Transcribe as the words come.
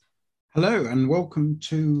Hello and welcome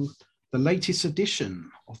to the latest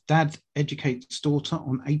edition of Dad Educates Daughter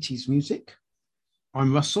on 80s Music.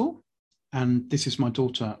 I'm Russell and this is my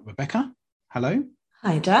daughter Rebecca. Hello.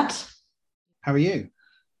 Hi, Dad. How are you?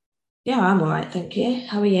 Yeah, I'm all right, thank you.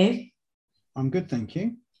 How are you? I'm good, thank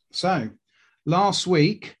you. So, last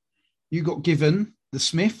week you got given The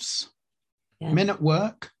Smiths, Yeah. Men at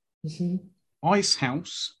Work, hmm Ice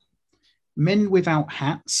House, Men Without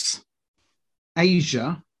Hats,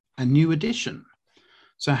 Asia, and New Edition.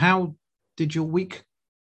 So, how did your week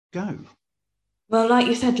go? Well, like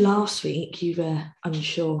you said last week, you were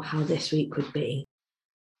unsure how this week would be.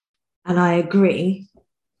 And I agree.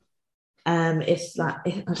 It's like,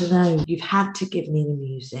 I don't know, you've had to give me the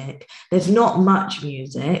music. There's not much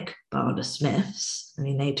music, bar the Smiths. I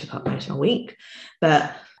mean, they took up most of my week,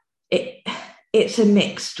 but it it's a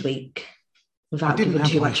mixed week I without didn't giving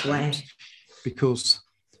have too high much away. hopes because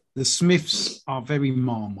the Smiths are very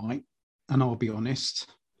Marmite, and I'll be honest,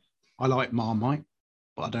 I like Marmite,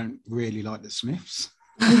 but I don't really like the Smiths.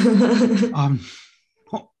 I'm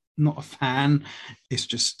not a fan. It's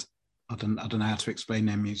just I don't know how to explain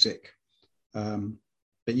their music.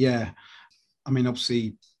 But yeah, I mean,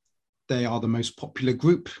 obviously they are the most popular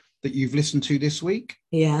group that you've listened to this week.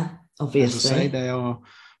 Yeah, As I say, obviously. they are,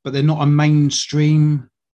 but they're not a mainstream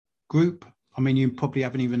group. I mean, you probably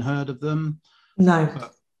haven't even heard of them, No.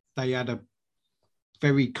 but they had a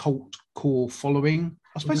very cult core following.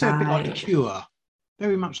 I suppose they're a bit like the Right. Cure,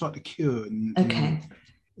 very much like the Cure in in, Okay.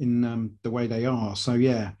 in the way they are. So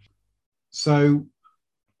yeah. So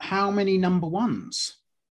how many number ones?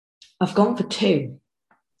 I've gone for two.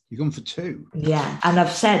 You've gone for two. Yeah, and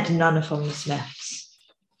I've said none are from the Smiths.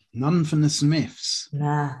 None from the Smiths.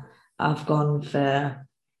 Nah, I've gone for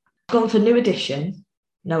New Edition.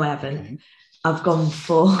 No, I haven't. Okay. I've gone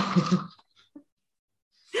for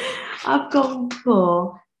I've gone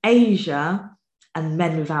for Asia and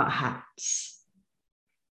Men Without Hats.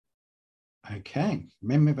 Okay.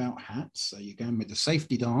 Men Without Hats. So you're going with the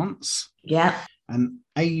safety dance Yeah, and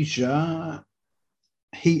Asia,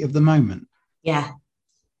 Heat of the Moment. yeah.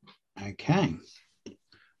 Okay.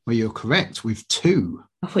 Well, you're correct with two.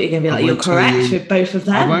 I thought you were going to be I like, you're won't tell correct you. with both of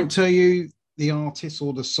I them. won't tell you the artists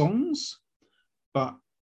or the songs, but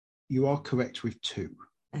you are correct with two.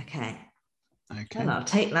 Okay, well, Okay. I'll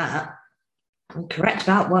take that. I'm correct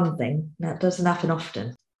about one thing. That doesn't happen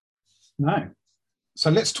often. No. So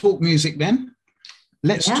let's talk music then.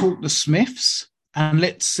 Let's Yeah. talk the Smiths and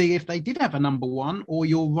let's see if they did have a number one or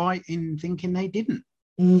you're right in thinking they didn't.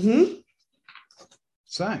 Mm-hmm.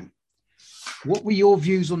 So, what were your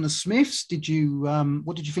views on the Smiths?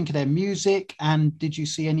 What did you think of their music and did you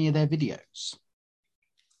see any of their videos?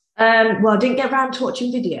 Well, I didn't get around to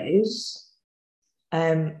watching videos.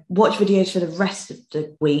 Watch videos for the rest of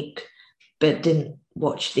the week, but didn't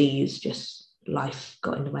watch these. Just life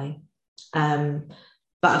got in the way. Um,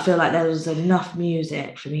 but I feel like there was enough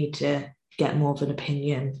music for me to get more of an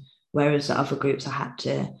opinion, whereas the other groups I had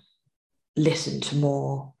to listen to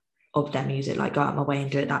more of their music, like go out of my way and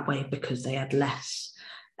do it that way because they had less.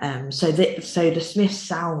 So the Smiths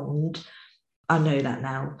sound, I know that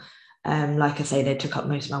now. Like I say, they took up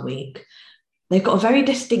most of my week. They've got a very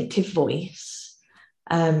distinctive voice.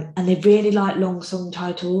 And they really like long song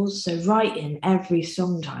titles. So writing every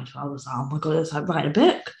song title, I was like, oh my God, it's like writing a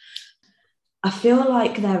book. I feel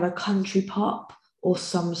like they're a country pop or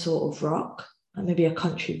some sort of rock, like maybe a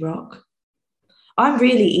country rock. I'm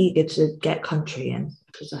really eager to get country in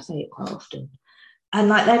because I say it quite often. And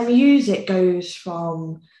like their music goes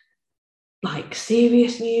from like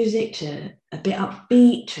serious music to a bit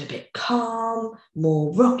upbeat to a bit calm,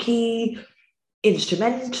 more rocky,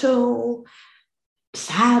 instrumental,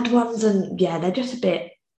 sad ones. And yeah, they're just a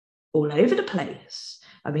bit all over the place.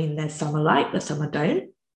 I mean, there's some I like, there's some I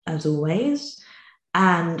don't, as always.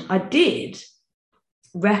 And I did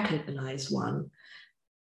recognize one.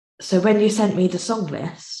 So when you sent me the song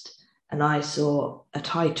list and I saw a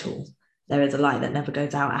title, There Is a Light That Never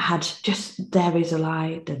Goes Out, I had just There Is a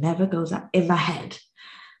Light That Never Goes Out in my head.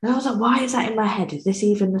 And I was like, why is that in my head? Is this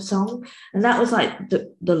even the song? And that was like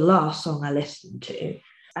the last song I listened to.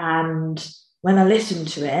 And when I listened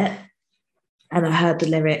to it and I heard the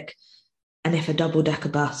lyric, and if a double decker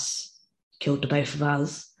bus killed the both of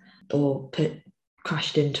us or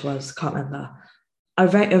crashed into us, can't remember. I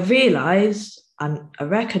realised and I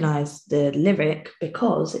recognised the lyric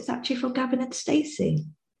because it's actually from Gavin and Stacey.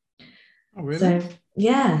 Oh, really? So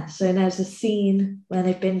yeah, so there's a scene where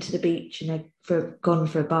they've been to the beach and gone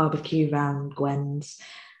for a barbecue round Gwen's,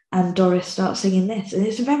 and Doris starts singing this, and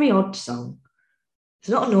it's a very odd song. It's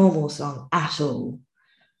not a normal song at all,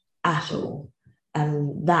 at all.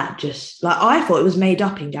 And that just, like, I thought it was made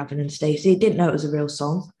up in Gavin and Stacey. Didn't know it was a real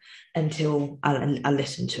song until I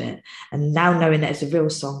listened to it. And now knowing that it's a real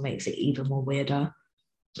song makes it even more weirder,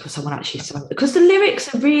 because someone actually sung it. Because the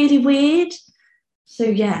lyrics are really weird. So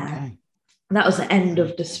yeah, Okay. that was the end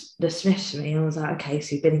of the Smiths for me. I was like, okay,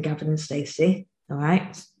 so you've been in Gavin and Stacey. All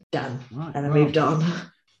right, done. Right, And I well, moved on.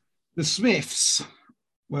 The Smiths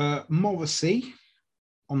were Morrissey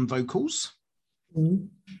on vocals, Mm.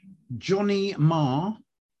 Johnny Marr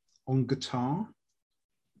on guitar,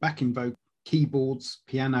 backing vocal, keyboards,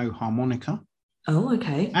 piano, harmonica, Oh,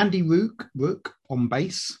 okay. Andy Rook on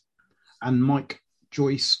bass, and Mike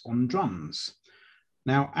Joyce on drums.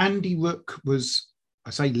 Now, Andy Rook was, I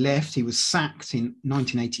say left, he was sacked in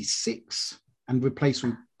 1986 and replaced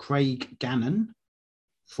with Craig Gannon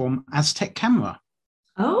from Aztec Camera,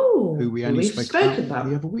 Oh, who we only we've spoke spoken about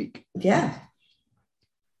the other week. Yeah.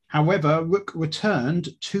 However, Rook returned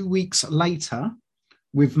 2 weeks later,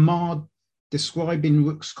 with Marr describing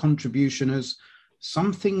Rook's contribution as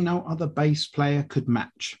something no other bass player could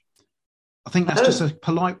match. I think that's just a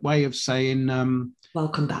polite way of saying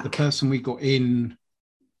welcome back. the person we got in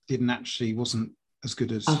wasn't as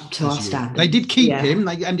good as up to our you. standards. They did keep him.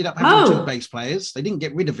 They ended up having 2 bass players. They didn't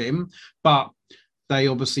get rid of him, but they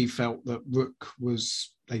obviously felt that Rook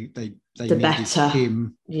was they needed better.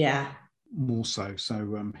 him. Yeah. More so.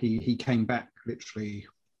 So he came back literally.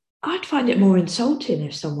 I'd find it more insulting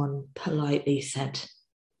if someone politely said,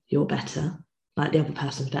 "You're better," like the other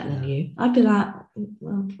person's better than you. I'd be like,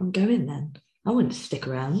 well, I'm going then. I wouldn't stick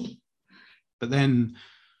around. But then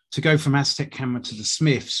to go from Aztec Camera to the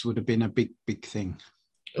Smiths would have been a big thing.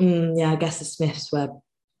 Yeah, I guess the Smiths were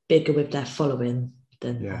bigger with their following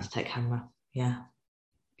than Aztec Camera. Yeah.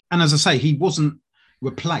 And as I say, he wasn't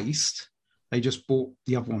replaced. They just brought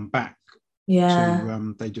the other one back. Yeah.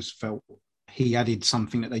 They just felt he added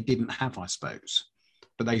something that they didn't have, I suppose.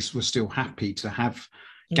 But they were still happy to have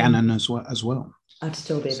Gannon as well. I'd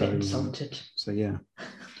still be a bit insulted. Yeah.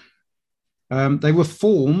 They were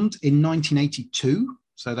formed in 1982.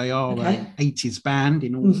 So they are an 80s band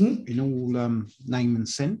in all name and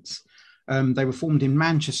sense. They were formed in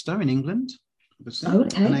Manchester in England, obviously.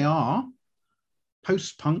 And they are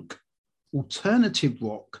post-punk, alternative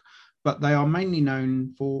rock, but they are mainly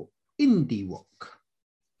known for indie rock,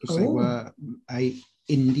 because they were a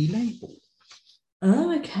indie label.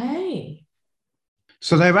 Oh, okay.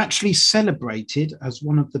 So they're actually celebrated as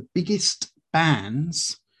one of the biggest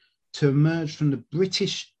bands to emerge from the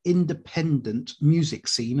British independent music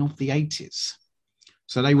scene of the 80s.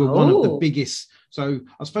 So they were one of the biggest. So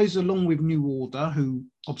I suppose along with New Order, who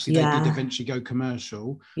obviously they did eventually go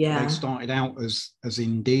commercial, they started out as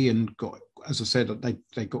indie and got, as I said,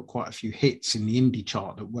 they got quite a few hits in the indie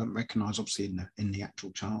chart that weren't recognised, obviously, in the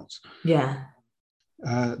actual charts. Yeah.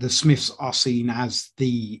 The Smiths are seen as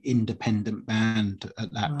the independent band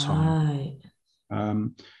at that time.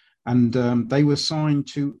 And they were signed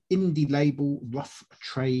to indie label Rough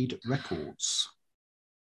Trade Records.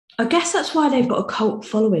 I guess that's why they've got a cult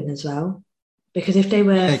following as well. Because if they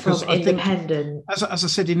were from independent... As I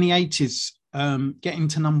said, in the 80s, getting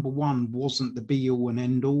to number one wasn't the be-all and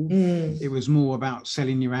end-all. It was more about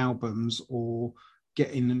selling your albums or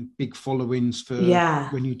getting big followings for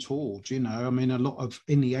when you toured, you know. I mean,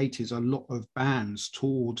 in the 80s, a lot of bands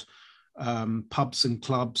toured pubs and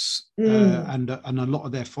clubs, and a lot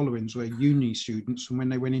of their followings were uni students from when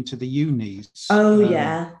they went into the unis.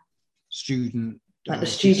 Student... like the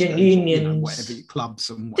student unions, you know, whatever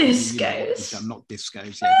clubs and whatever, discos, you know, not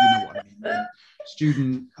discos, you know what I mean.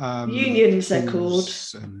 Student unions, they're called.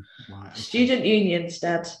 Student unions,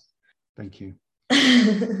 Dad. Thank you.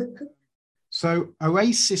 So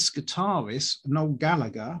Oasis guitarist Noel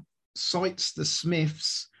Gallagher cites the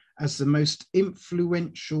Smiths as the most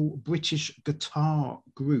influential British guitar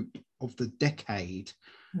group of the decade,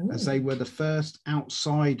 as they were the first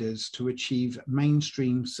outsiders to achieve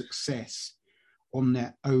mainstream success on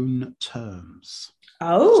their own terms.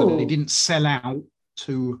 So they didn't sell out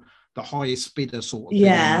to the highest bidder sort of thing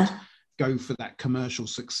and go for that commercial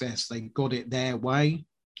success. They got it their way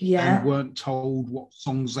and weren't told what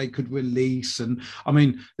songs they could release. And I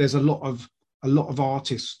mean, there's a lot of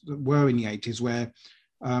artists that were in the 80s where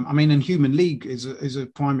I mean, and Human League is a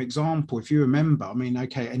prime example. If you remember, I mean,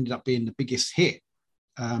 it ended up being the biggest hit,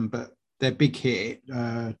 but their big hit,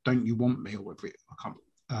 Don't You Want Me, or whatever I can't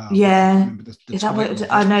remember the is that what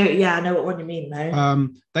I know? Yeah, I know what one you mean though.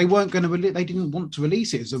 They weren't going to release. They didn't want to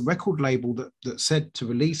release it. It's a record label that said to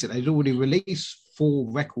release it. They'd already released 4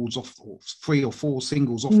 records off, or 3 or 4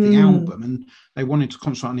 singles off the album, and they wanted to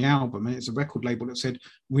concentrate on the album. And it's a record label that said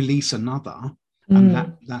release another,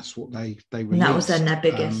 and that's what they released. And that was then their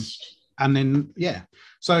biggest. And then,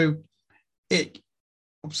 so it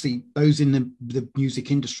obviously those in the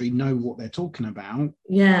music industry know what they're talking about.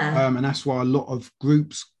 Yeah. And that's why a lot of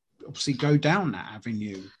groups obviously go down that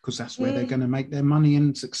avenue, because that's where they're going to make their money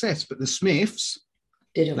and success. But the Smiths,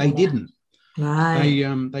 didn't.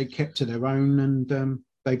 Right. They kept to their own, and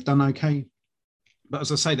they've done okay. But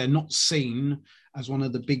as I say, they're not seen as one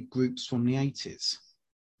of the big groups from the 80s.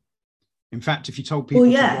 In fact, if you told people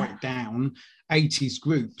to write down 80s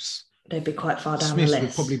groups, they'd be quite far down Smiths the list.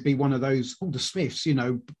 would probably be one of those. The Smiths,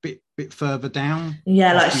 bit further down.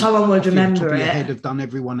 Yeah, like someone would remember it. Ahead of done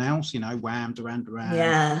everyone else. Wham, Duran Duran.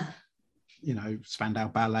 Yeah. Spandau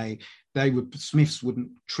Ballet. Smiths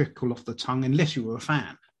wouldn't trickle off the tongue unless you were a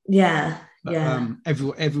fan. Yeah. But,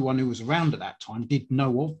 everyone who was around at that time did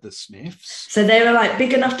know of the Smiths. So they were like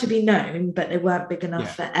big enough to be known, but they weren't big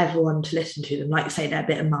enough for everyone to listen to them. Like say they're a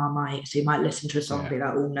bit of Marmite, so you might listen to a song and be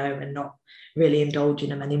like, oh no, and not really indulge in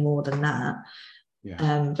them any more than that.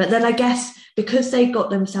 Yeah. But then I guess because they got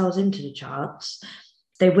themselves into the charts,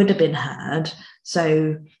 they would have been heard.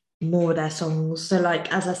 So more of their songs. So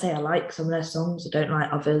like as I say, I like some of their songs. I don't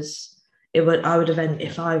like others. I would have ended,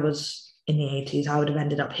 if I was in the 80s, I would have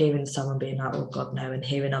ended up hearing someone being like, oh God, no, and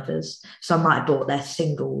hearing others. So I might have bought their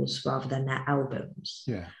singles rather than their albums.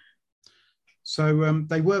 Yeah. So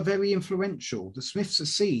they were very influential. The Smiths are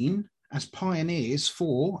seen as pioneers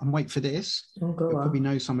for, and wait for this, you probably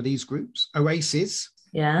know some of these groups: Oasis,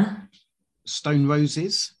 Stone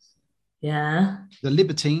Roses, the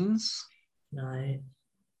Libertines, no,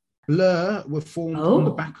 Blur were formed on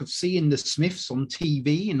the back of seeing the Smiths on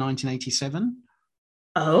TV in 1987.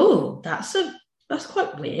 Oh, that's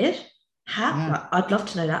quite weird. I'd love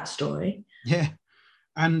to know that story. Yeah.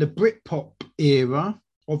 And the Britpop era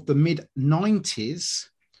of the mid-90s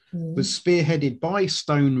was spearheaded by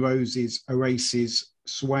Stone Roses, Oasis,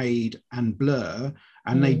 Suede and Blur,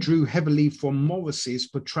 and they drew heavily from Morrissey's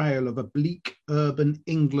portrayal of a bleak urban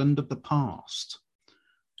England of the past.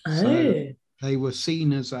 So they were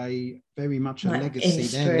seen as very much a legacy.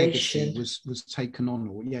 Their legacy was taken on,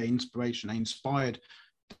 inspiration. They inspired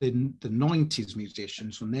the 90s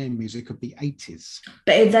musicians from their music of the 80s.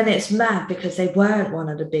 But then it's mad because they weren't one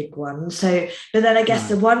of the big ones. So, but then I guess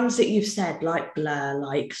the ones that you've said, like Blur,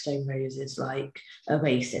 like Stone Roses, like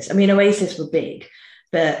Oasis. I mean, Oasis were big,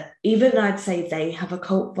 but even I'd say they have a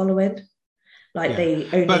cult following. They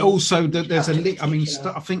only. But also there's a link. I mean,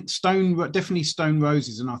 I think definitely Stone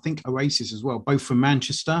Roses, and I think Oasis as well, both from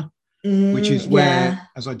Manchester, which is where,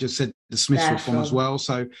 as I just said, the Smiths were from as well.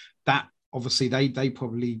 So that obviously they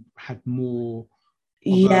probably had more.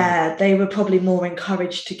 They were probably more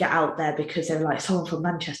encouraged to get out there because they were like, someone from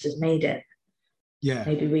Manchester's made it. Yeah,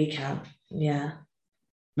 maybe we can. Yeah.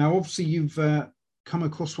 Now, obviously, you've come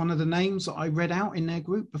across one of the names that I read out in their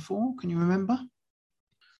group before. Can you remember?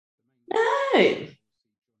 No.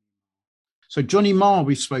 So Johnny Marr,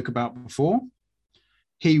 we spoke about before.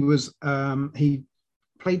 He was he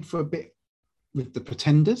played for a bit with the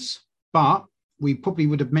Pretenders, but we probably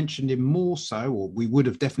would have mentioned him more so, or we would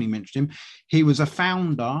have definitely mentioned him. He was a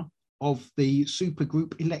founder of the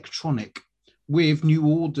supergroup Electronic with New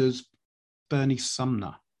Order's Bernie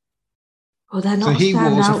Sumner. Oh, they're not. So he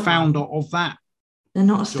was a founder of that. They're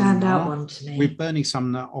not a standout one to me. With Bernie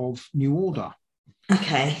Sumner of New Order.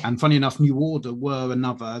 Okay. And funny enough, New Order were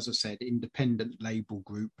another, as I said, independent label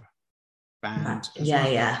group band.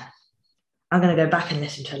 Yeah. I'm going to go back and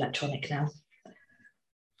listen to Electronic now.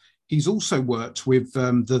 He's also worked with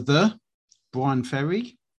the Brian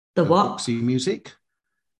Ferry. The what? Roxy Music.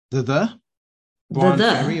 The Brian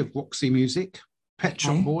Ferry of Roxy Music. Pet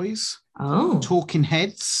Shop Boys. Talking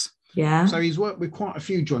Heads. Yeah. So he's worked with quite a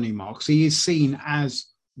few Johnny Marks. He is seen as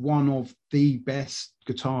one of the best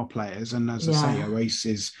guitar players. And as I say,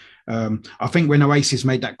 Oasis. I think when Oasis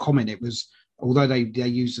made that comment, it was, although they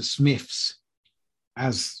used the Smiths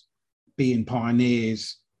as being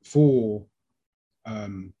pioneers for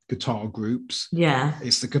guitar groups,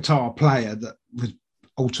 it's the guitar player that would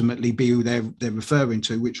ultimately be who they're referring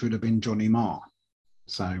to, which would have been Johnny Marr.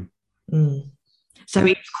 So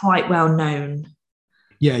he's quite well known.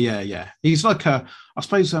 Yeah. He's like I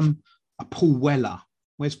suppose a Paul Weller.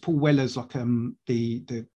 Whereas Paul Weller's like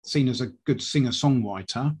the seen as a good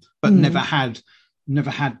singer-songwriter, but never had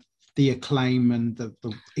the acclaim and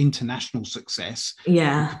the international success.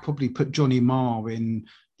 Yeah, you could probably put Johnny Marr in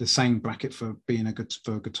the same bracket for being a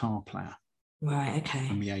guitar player. Right. Okay.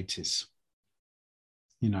 From the 80s.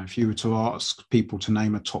 If you were to ask people to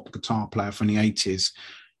name a top guitar player from the 80s,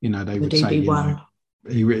 they would say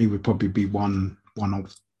he would probably be one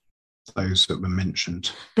of those that were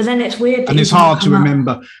mentioned. But then it's weird. And it's hard to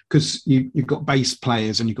remember because you've got bass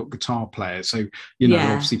players and you've got guitar players. So,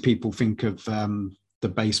 obviously people think of the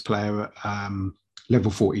bass player at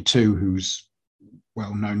Level 42, who's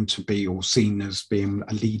well known to be or seen as being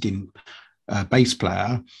a leading bass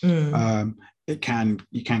player. You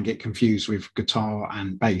can get confused with guitar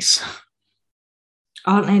and bass.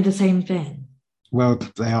 Aren't they the same thing? Well,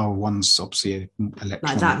 they are. One's obviously electronic.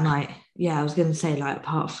 Like that might, I was going to say, like,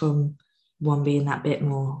 apart from one being that bit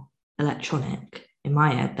more electronic, in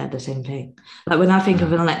my head, they're the same thing. Like when I think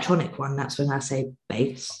of an electronic one, that's when I say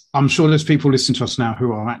bass. I'm sure there's people listening to us now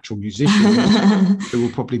who are actual musicians who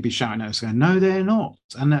will probably be shouting at us saying, no, they're not.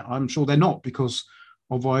 And I'm sure they're not, because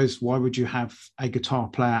otherwise, why would you have a guitar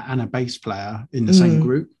player and a bass player in the same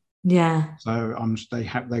group? Yeah. So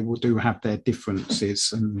they will have their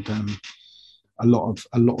differences, and a lot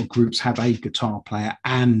of groups have a guitar player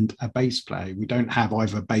and a bass player. We don't have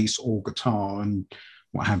either bass or guitar and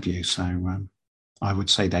what have you. So I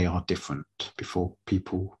would say they are different before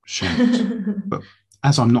people shout. But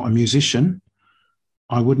as I'm not a musician,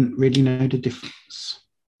 I wouldn't really know the difference.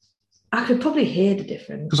 I could probably hear the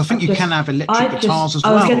difference. Because I think you can have electric guitars as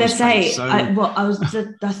well. I was going to say,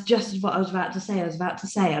 that's just what I was about to say. I was about to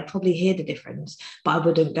say I'd probably hear the difference, but I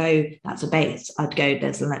wouldn't go, that's a bass. I'd go,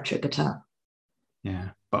 there's an electric guitar. Yeah,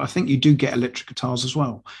 but I think you do get electric guitars as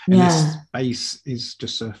well. And this bass is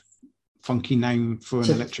just a funky name for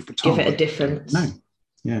an electric guitar. Give it a difference. No,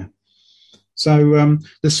 yeah. So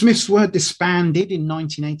the Smiths were disbanded in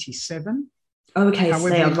 1987. Okay, however, so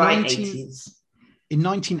they are right 80s. In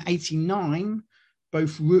 1989,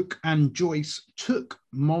 both Rook and Joyce took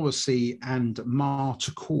Morrissey and Marr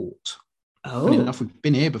to court. Oh. Funny enough, we've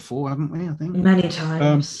been here before, haven't we? I think many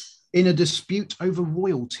times. In a dispute over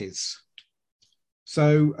royalties.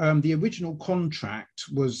 So the original contract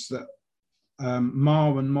was that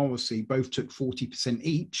Marr and Morrissey both took 40%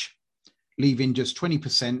 each, leaving just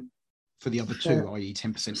 20% for the other two, i.e.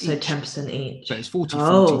 10% each. So 10% each. So it's 40,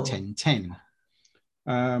 40, 10,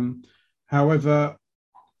 10. However,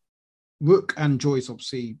 Rook and Joyce,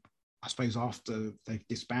 obviously, I suppose after they've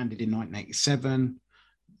disbanded in 1987,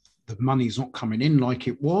 the money's not coming in like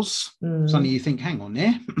it was. Suddenly you think, hang on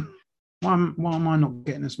there. Why am I not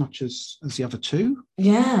getting as much as the other two?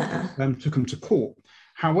 Yeah. Took them to court.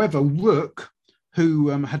 However, Rook, who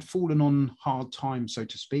had fallen on hard times, so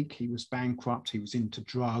to speak, he was bankrupt, he was into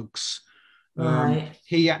drugs. Right.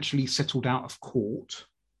 He actually settled out of court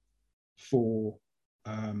for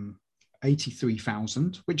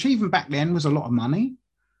 83,000, which even back then was a lot of money.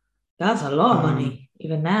 That's a lot of money,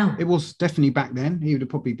 even now. It was definitely back then. He would have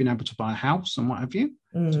probably been able to buy a house and what have you,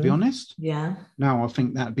 to be honest. Yeah. Now I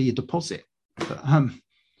think that'd be a deposit. But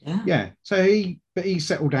yeah. So he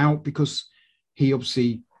settled out because he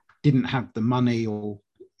obviously didn't have the money, or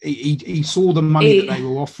he saw the money that they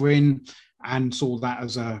were offering and saw that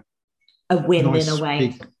as a win nice, in a way.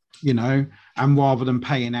 big, and rather than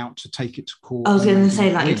paying out to take it to court. I was going to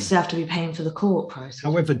say, like, you'd still have to be paying for the court process.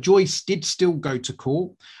 However, Joyce did still go to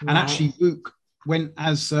court, and actually Rook went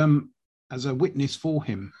as a witness for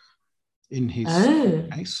him in his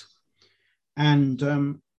case.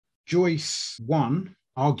 And Joyce won,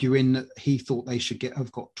 arguing that he thought they should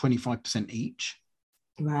have got 25% each.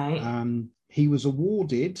 Right. He was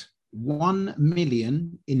awarded 1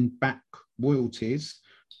 million in back royalties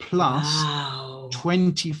plus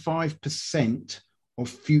 25% of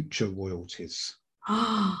future royalties.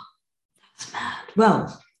 Oh, that's mad.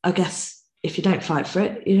 Well, I guess if you don't fight for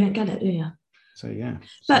it, you don't get it, do you? So, yeah.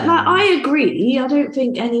 But I agree. I don't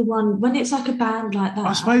think anyone, when it's like a band like that.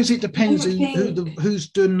 I suppose it depends who's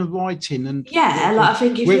doing the writing. And I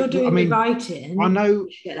think if you're doing the writing. I know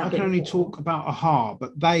I can only talk about Aha,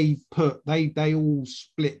 but they all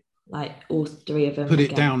split. Like all three of them. Put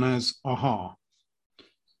it down as Aha.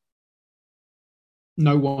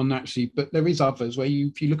 No one actually, but there is others where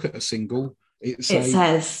if you look at a single, it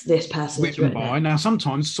says this person written by. Now,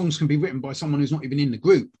 sometimes songs can be written by someone who's not even in the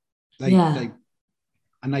group. They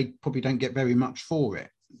probably don't get very much for it.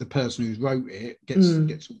 The person who wrote it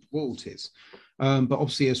gets royalties. But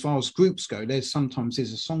obviously, as far as groups go, sometimes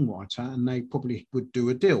there's a songwriter, and they probably would do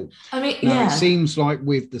a deal. It seems like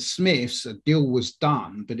with the Smiths, a deal was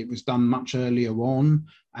done, but it was done much earlier on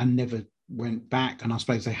and never went back. And I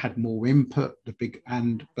suppose they had more input. But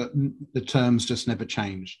the terms just never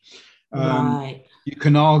changed. Right. You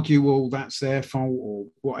can argue, well, that's their fault or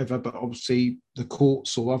whatever, but obviously the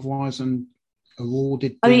courts or otherwise and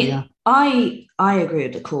awarded. I agree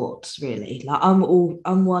with the courts, really. Like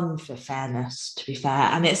I'm one for fairness, to be fair.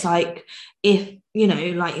 And it's like, if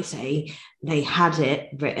like you say, they had it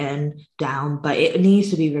written down, but it needs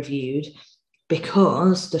to be reviewed.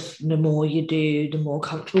 because the more you do, the more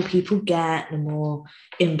comfortable people get, the more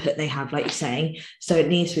input they have, like you're saying. So it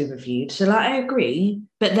needs to be reviewed. So like I agree,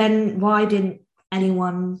 but then why didn't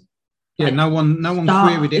anyone? Yeah, like, no one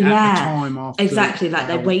queried it at the time after. Exactly, like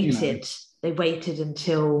they waited. You know. They waited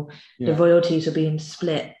until the royalties were being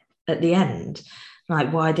split at the end.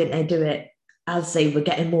 Like, why didn't they do it as they were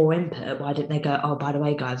getting more input? Why didn't they go, oh, by the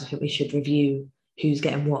way, guys, I think we should review who's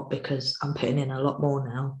getting what because I'm putting in a lot more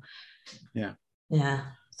now. Yeah. Yeah.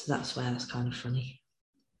 So that's where it's kind of funny.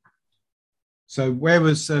 So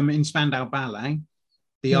whereas in Spandau Ballet,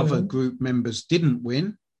 the other group members didn't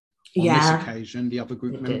win, on this occasion, the other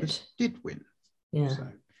group members did win. Yeah. So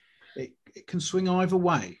it can swing either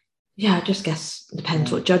way. Yeah, I just guess it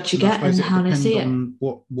depends what judge you get and how they see it. On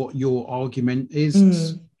what your argument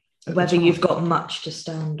is. Whether you've got much to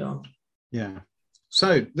stand on. Yeah.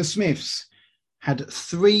 So the Smiths had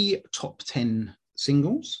 3 top 10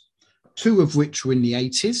 singles, 2 of which were in the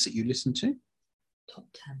 80s that you listened to. Top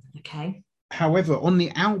 10, okay. However, on the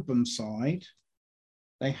album side,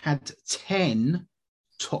 they had 10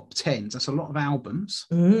 top 10s. That's a lot of albums,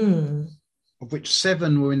 of which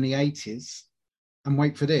 7 were in the 80s. And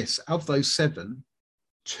wait for this, of those 7,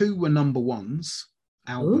 2 were number 1s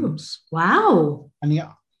albums. Ooh, wow.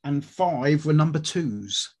 And 5 were number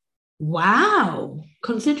 2s. Wow.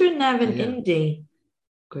 Considering they're an indie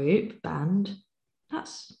band,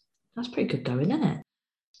 that's pretty good going, isn't it?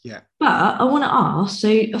 Yeah. But I want to ask, so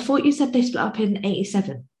I thought you said they split up in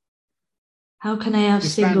 87. How can they have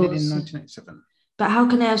singles? In 1987. But how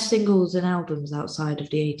can they have singles and albums outside of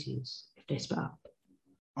the 80s if they split up?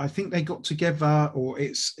 I think they got together, or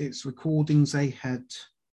it's recordings they had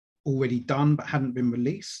already done but hadn't been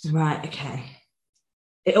released. Right, okay.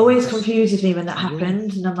 It always confuses me when that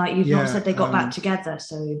happens, and I'm like, you've not said they got back together,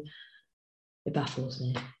 so it baffles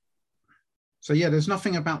me. So yeah, there's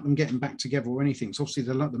nothing about them getting back together or anything. So obviously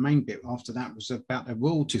the main bit after that was about their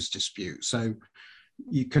royalties dispute. So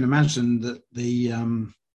you can imagine that the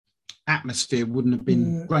atmosphere wouldn't have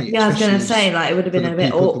been great. Yeah, I was going to say, like, it would have been a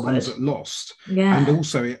bit awkward. The ones that lost. Yeah. And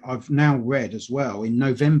also, I've now read as well, in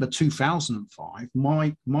November 2005,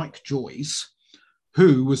 Mike Joyce,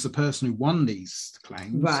 who was the person who won these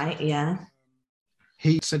claims. Right, yeah.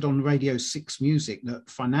 He said on Radio 6 Music that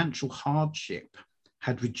financial hardship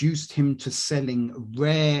had reduced him to selling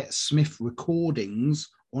rare Smith recordings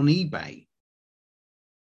on eBay.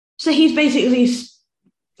 So he's basically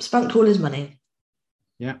spunked all his money.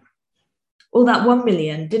 Yeah. All that 1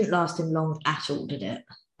 million didn't last him long at all, did it?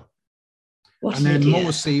 And then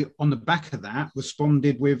Morrissey, on the back of that,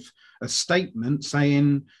 responded with a statement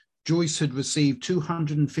saying Joyce had received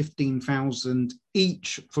 $215,000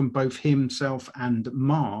 each from both himself and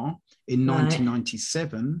Ma in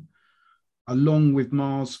 1997, along with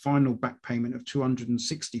Ma's final back payment of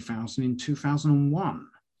 $260,000 in 2001.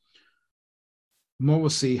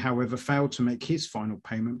 Morrissey, however, failed to make his final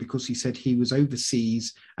payment because he said he was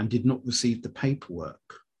overseas and did not receive the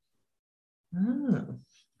paperwork. Oh,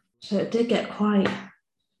 so it did get quite...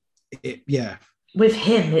 Yeah. With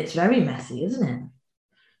him, it's very messy, isn't it?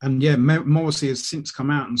 And yeah, Morrissey has since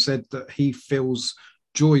come out and said that he feels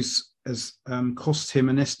Joyce has cost him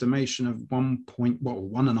an estimation of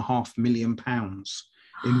 £1.5 million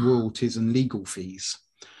in royalties and legal fees.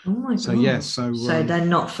 Oh my God. So yes, so they're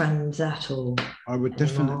not friends at all. I would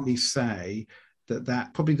definitely say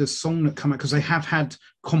that probably the song that come out, because they have had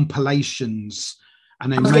compilations,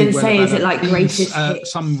 and then I was going to say, is it like greatest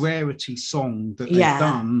hits? Some rarity song that they've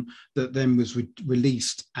done that then was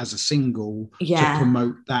released as a single to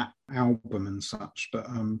promote that album and such. But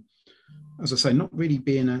as I say, not really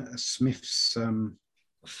being a Smiths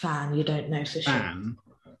fan, you don't know for sure.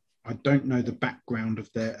 I don't know the background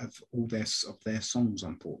of their songs,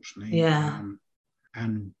 unfortunately. Yeah.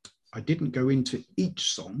 And I didn't go into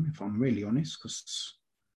each song, if I'm really honest, because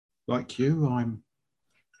like you, I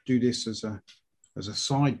do this as a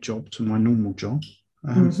side job to my normal job.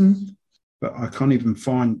 But I can't even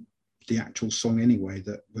find the actual song anyway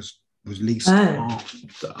that was released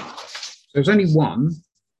after. There's only one.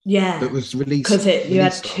 Yeah. That was released. Because you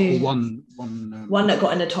had 2. One that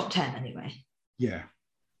got in the top 10 anyway. Yeah.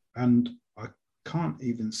 And I can't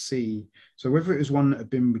even see. So whether it was one that had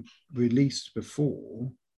been released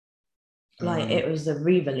before. Like it was a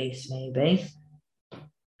re-release maybe.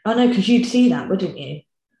 Oh no, because you'd see that, wouldn't you?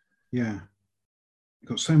 Yeah. It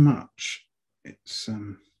got so much. It's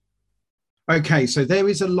okay, so There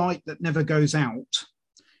Is a Light That Never Goes Out.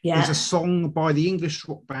 Yeah. It's a song by the English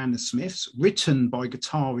rock band The Smiths, written by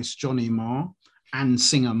guitarist Johnny Marr and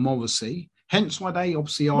singer Morrissey, Hence why they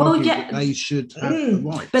obviously Well, argue yeah. that they should have the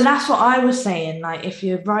right. But that's what I was saying. Like, if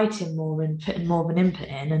you're writing more and putting more of an input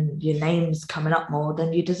in, and your name's coming up more,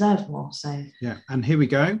 then you deserve more. So yeah, and here we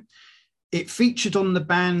go. It featured on the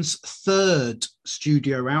band's third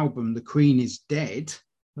studio album, The Queen Is Dead.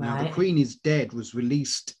 right. Now, The Queen Is Dead was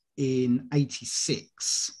released in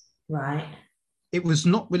 '86. Right. It was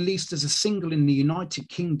not released as a single in the United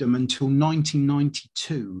Kingdom until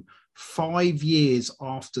 1992, 5 years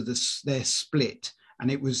after their split,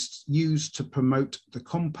 and it was used to promote the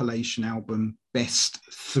compilation album Best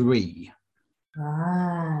 3.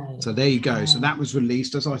 Right. So there you go. So that was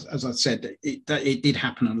released, as I said, it did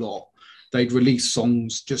happen a lot. They'd release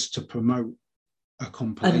songs just to promote a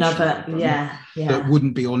compilation album that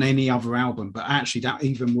wouldn't be on any other album, but actually that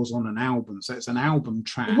even was on an album. So it's an album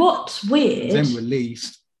track. What's weird? Then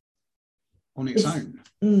released on its own.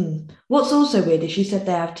 What's also weird is you said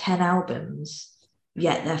they have 10 albums,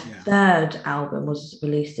 yet their third album was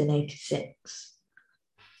released in '86.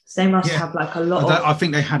 So they must have like a lot I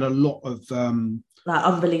think they had a lot of like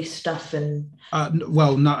unreleased stuff and and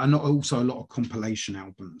also a lot of compilation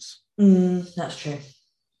albums. That's true.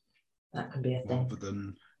 That can be a thing. Rather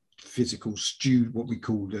than physical what we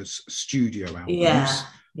call as studio albums.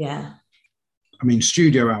 Yeah. I mean,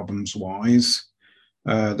 studio albums wise,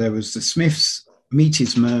 there was the Smiths, Meet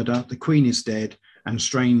His Murder, The Queen Is Dead, and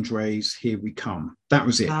Strange Ways, Here We Come. That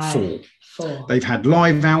was it. Four. They've had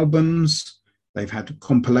live albums. They've had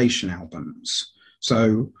compilation albums.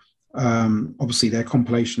 So obviously their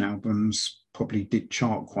compilation albums probably did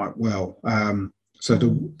chart quite well. So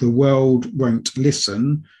the World Won't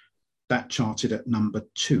Listen, that charted at number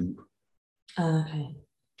 2. Okay.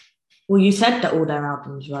 Well, you said that all their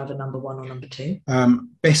albums were either number 1 or number 2.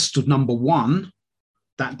 Best of number 1,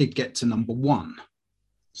 that did get to number 1.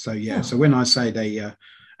 So So when I say they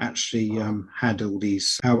actually had all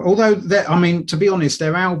these, although to be honest,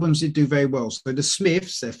 their albums did do very well. So the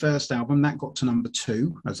Smiths, their first album, that got to number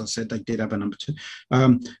 2. As I said, they did have a number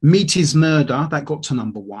 2. Meet His Murder, that got to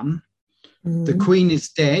number 1. The Queen Is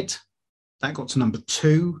Dead, that got to number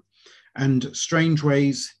 2. And Strange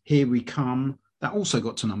Ways, Here We Come, that also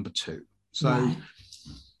got to number 2. So,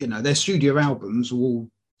 their studio albums were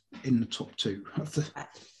all in the top 2 of the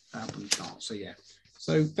album chart. So,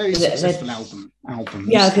 So very successful albums.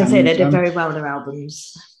 Yeah, I was going to say they did very well, their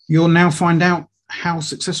albums. You'll now find out how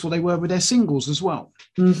successful they were with their singles as well.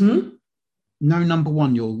 No number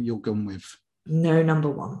 1 you're gone with? No number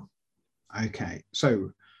 1. Okay,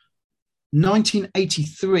 so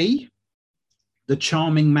 1983, The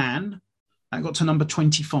Charming Man, that got to number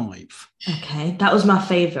 25. Okay, that was my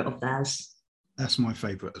favourite of theirs. That's my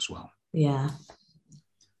favourite as well. Yeah.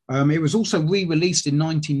 It was also re-released in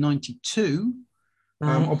 1992,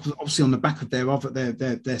 obviously on the back of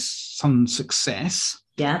their son's success.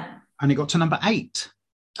 Yeah. And it got to number 8.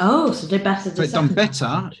 Oh, so did better. So it done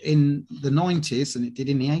better in the 90s than it did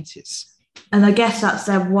in the 80s. And I guess that's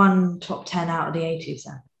their one top 10 out of the 80s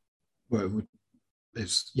then. Well,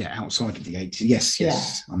 it's outside of the 80s.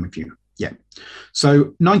 Yes, I'm with you. Yeah.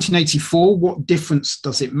 So 1984, what difference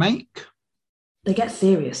does it make? They get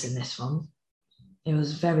serious in this one. It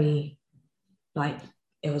was very,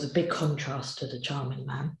 it was a big contrast to The Charming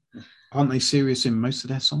Man. Aren't they serious in most of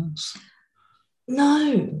their songs?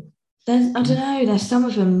 No. I don't know. There's some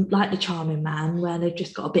of them, like The Charming Man, where they've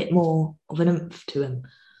just got a bit more of an oomph to them.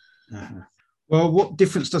 Well, what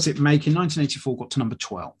difference does it make? In 1984, got to number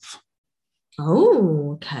 12.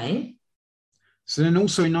 Oh, okay. So then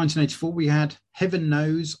also in 1984, we had Heaven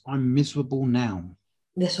Knows I'm Miserable Now.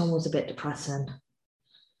 This one was a bit depressing.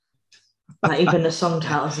 Even the song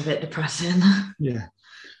title's a bit depressing. Yeah.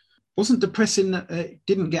 Wasn't depressing that it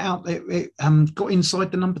didn't get out. It got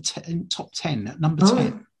inside the top 10 at number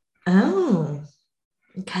 10. Oh,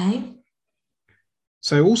 okay.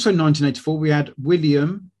 So also 1984, we had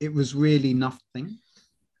William, It Was Really Nothing.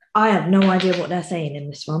 I have no idea what they're saying in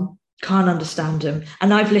this one. Can't understand them.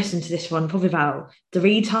 And I've listened to this one probably about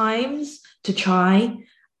 3 times to try.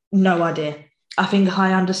 No idea. I think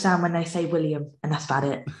I understand when they say William, and that's about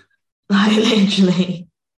it. Literally.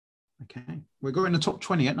 Okay. We're going in the top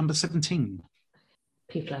 20 at number 17.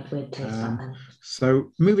 People have weird taste back then.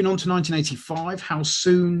 So moving on to 1985, How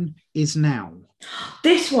Soon Is Now?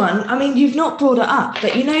 This one, you've not brought it up,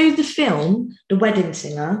 but you know the film, The Wedding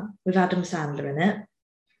Singer, with Adam Sandler in it?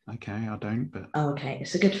 Okay, I don't, but... Oh, okay,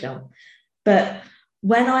 it's a good film. But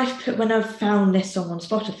when I've found this song on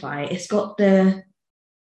Spotify, it's got the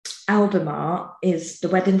album art is The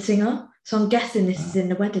Wedding Singer. So I'm guessing this is in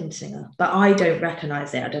The Wedding Singer, but I don't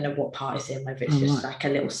recognise it. I don't know what part it's in, whether it's just like a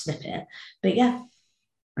little snippet. But yeah.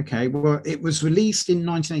 Okay, well, it was released in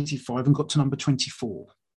 1985 and got to number 24.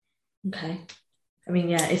 Okay. I mean,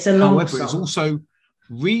 yeah, it's a long However, song. it was also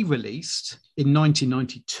re-released in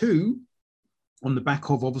 1992 on the back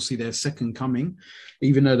of obviously their second coming,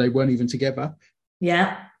 even though they weren't even together.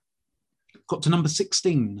 Yeah. Got to number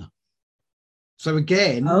 16. So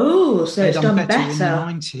again, Oh, so they it's done done better in the better.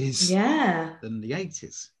 90s Yeah. than the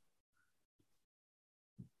 80s.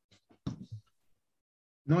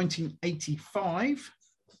 1985,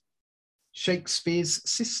 Shakespeare's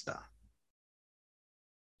Sister.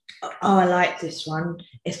 Oh, I like this one.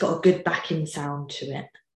 It's got a good backing sound to it.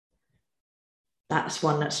 That's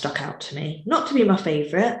one that stuck out to me. Not to be my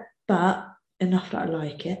favourite, but enough that I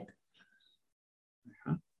like it.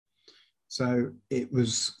 So it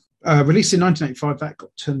was released in 1985. That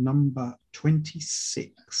got to number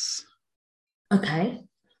 26. Okay.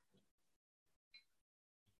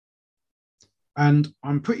 And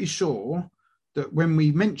I'm pretty sure that when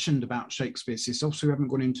we mentioned about Shakespeare's Sister, also we haven't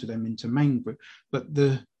gone into them into main group, but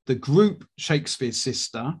the group Shakespeare's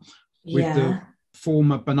Sister with the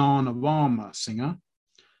former Bananarama singer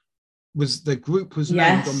was the group was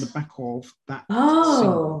named on the back of that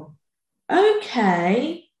single.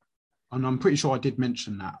 Okay. And I'm pretty sure I did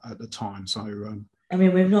mention that at the time. So I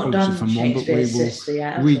mean, we've not done Shakespeare's Sister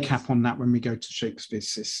yet. Recap on that when we go to Shakespeare's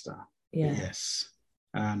Sister. Yeah. Yes.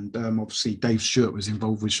 And obviously Dave Stewart was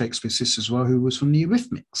involved with Shakespeare's Sister as well, who was from the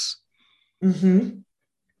Eurythmics. Mm-hmm.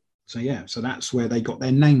 So yeah, so that's where they got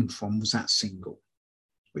their name from, was that single,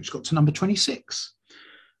 which got to number 26.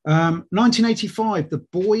 1985, The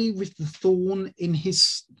Boy with the Thorn in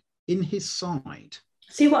His Side.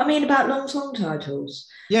 See what I mean about long song titles?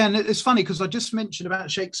 Yeah, and it's funny because I just mentioned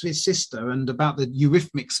about Shakespeare's Sister and about the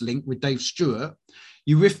Eurythmics link with Dave Stewart.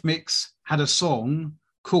 Eurythmics had a song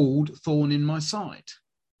called Thorn in My Side.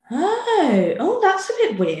 Oh, that's a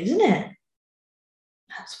bit weird, isn't it?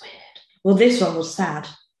 That's weird. Well, this one was sad.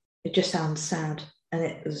 It just sounds sad, and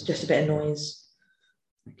it was just a bit of noise.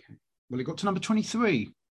 Okay. Well, it got to number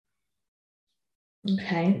 23.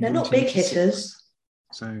 Okay, they're not big hitters.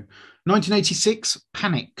 So, 1986,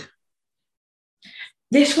 Panic.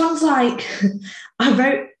 This one's like, I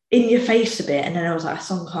wrote in your face a bit, and then I was like, a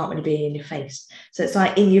song can't really be in your face. So it's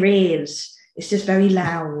like in your ears. It's just very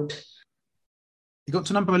loud. You got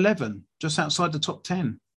to number 11, just outside the top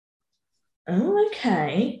 10. Oh,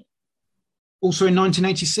 okay. Also in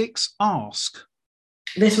 1986, Ask.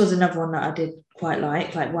 This was another one that I did quite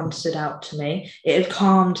like one stood out to me. It had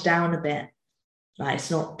calmed down a bit. Like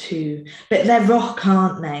it's not too, but they're rock,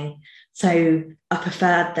 aren't they? So I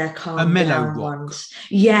preferred their calm down ones.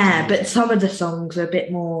 Yeah, but some of the songs are a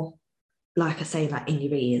bit more, like I say, like in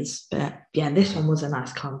your ears. But yeah, this one was a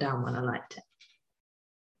nice calm down one. I liked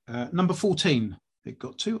it. Number 14, it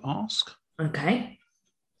got to Ask. Okay.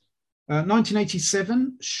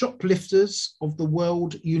 1987, Shoplifters of the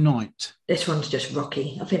World Unite. This one's just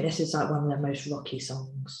rocky. I think this is like one of their most rocky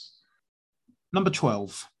songs. Number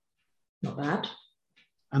 12. Not bad.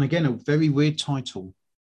 And again, a very weird title.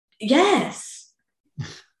 Yes.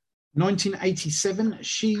 1987,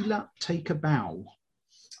 Sheila, Take a Bow.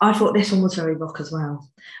 I thought this one was very rock as well.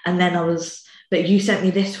 And then but you sent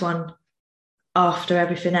me this one after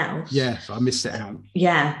everything else. Yes, I missed it out.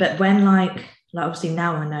 Yeah, but when like obviously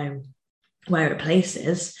now I know where it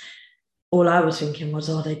places, all I was thinking was,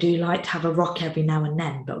 they do like to have a rock every now and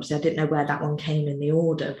then, but obviously I didn't know where that one came in the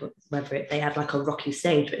order, whether they had like a rocky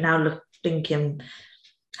stage. But now thinking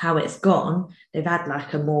how it's gone, they've had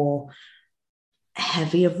like a more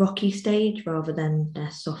heavier rocky stage rather than their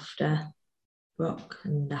softer rock,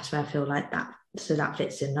 and that's where I feel like that. So that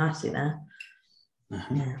fits in nicely there.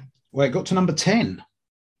 Uh-huh. Yeah. Well, it got to number 10.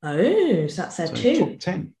 Oh, so that's their two. Top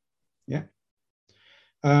 10. Yeah.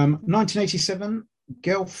 1987,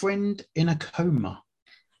 Girlfriend in a Coma.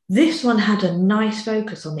 This one had a nice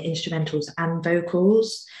focus on the instrumentals and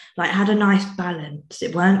vocals. Like, had a nice balance.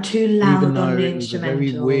 It weren't too loud on the instrumentals. It was a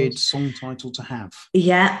very weird song title to have.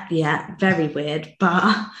 Yeah, very weird.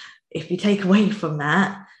 But if you take away from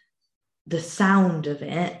that, the sound of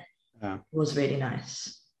it was really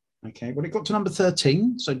nice. Okay, well, it got to number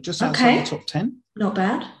 13, so just outside the top 10. Not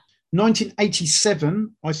bad.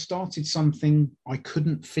 1987, I started something I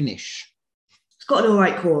couldn't finish. It's got an all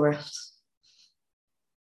right chorus.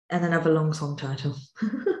 And another long song title.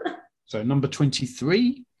 So number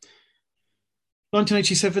 23.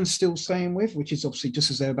 1987, still staying with, which is obviously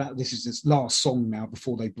just as they're about, this is this last song now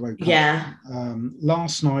before they broke up. Yeah.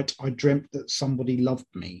 Last night, I dreamt that somebody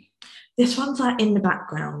loved me. This one's like in the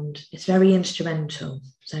background. It's very instrumental.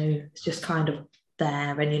 So it's just kind of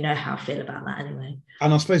there, and you know how I feel about that anyway.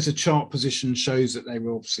 And I suppose the chart position shows that they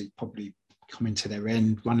were obviously probably coming to their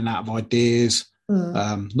end, running out of ideas.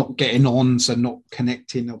 not getting on, so not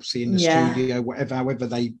connecting, obviously, in the Yeah. studio, whatever, however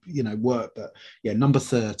they, work. But yeah, number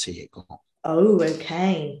 30 it got. Oh,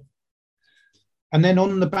 okay. And then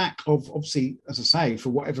on the back of, obviously, as I say, for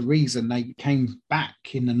whatever reason, they came back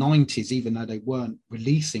in the 90s, even though they weren't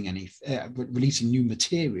releasing new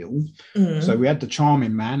material. So we had The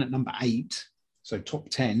Charming Man at number 8, so top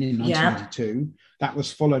 10 in 1992. Yeah. That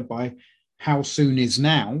was followed by How Soon Is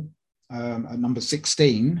Now at number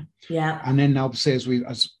 16. Yeah. And then obviously,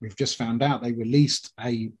 as we've just found out, they released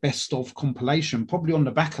a best of compilation, probably on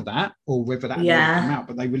the back of that, or whether that had come out,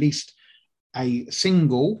 but they released a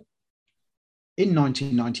single in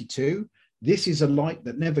 1992, This Is a Light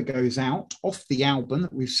That Never Goes Out, off the album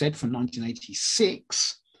that we've said from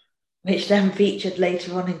 1986. Which then featured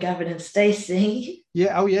later on in Gavin and Stacey.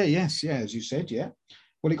 Yeah, yes, as you said, yeah.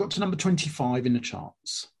 Well, it got to number 25 in the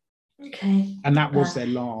charts. Okay. And that was their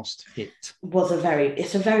last hit.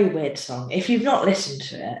 It's a very weird song. If you've not listened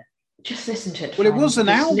to it, just listen to it. Well, it was an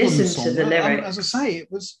album listen song. To the lyrics. As I say,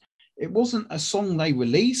 it wasn't a song they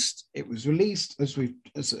released. It was released as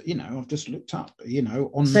I've just looked up,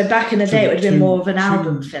 on. So back in the day, it would have been more of an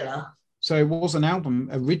album filler. So it was an album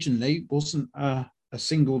originally, wasn't a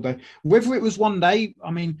single day. Whether it was one day, I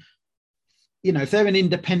mean, if they're an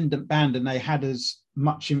independent band and they had as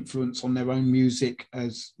much influence on their own music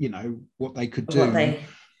as, what they could do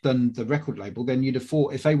than the record label, then you'd have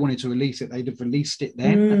thought if they wanted to release it, they'd have released it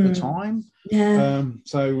then at the time. Yeah.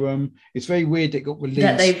 So it's very weird it got released.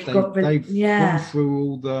 That they've gone through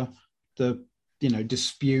all the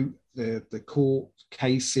dispute, the court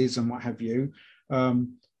cases and what have you.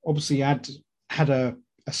 Obviously had a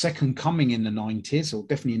second coming in the 90s, or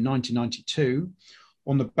definitely in 1992.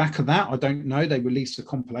 On the back of that, I don't know, they released a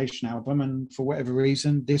compilation album, and for whatever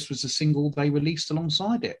reason, this was a single they released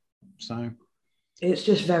alongside it. So it's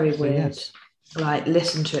just very weird. Yes. Like,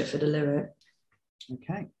 listen to it for the lyric.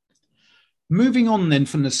 Okay. Moving on then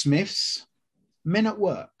from the Smiths, Men at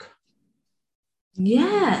Work.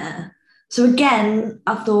 Yeah. So again,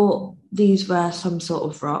 I thought these were some sort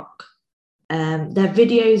of rock. Their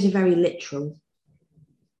videos are very literal.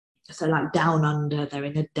 So like Down Under, they're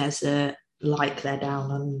in a desert, like they're down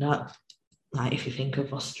under, like if you think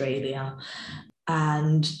of Australia.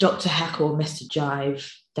 And Dr. Heckle, Mr.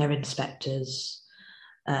 Jive, they're inspectors.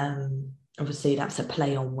 Obviously that's a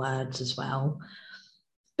play on words as well.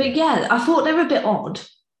 But yeah, I thought they were a bit odd.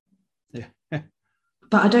 Yeah.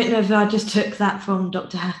 But I don't know if I just took that from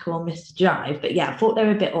Dr. Heckle or Mr. Jive. But yeah, I thought they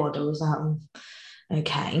were a bit odd. I was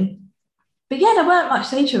okay. But yeah, there weren't much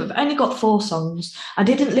to say to them. I've only got 4 songs. I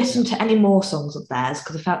didn't listen to any more songs of theirs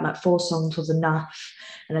because I felt like 4 songs was enough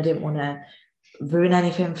and I didn't want to ruin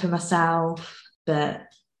anything for myself. But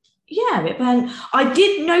yeah, it went. I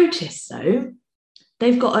did notice, though,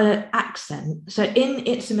 they've got an accent. So in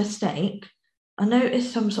It's a Mistake, I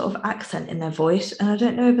noticed some sort of accent in their voice, and I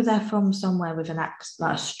don't know whether they're from somewhere with an accent,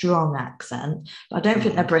 like a strong accent, but I don't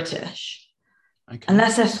think they're British. Okay.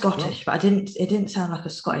 Unless they're Scottish, but it didn't sound like a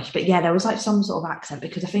Scottish. But yeah, there was like some sort of accent,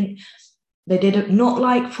 because I think they did it not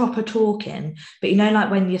like proper talking, but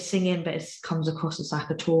like when you're singing, but it comes across as like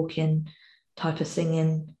a talking type of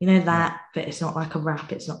singing, that, but it's not like a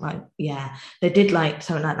rap. It's not like, they did like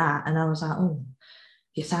something like that. And I was like, oh,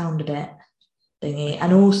 you sound a bit thingy.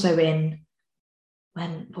 And also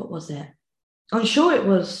what was it? I'm sure it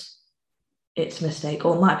was It's a Mistake,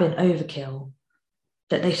 or it might have been Overkill,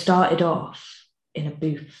 that they started off in a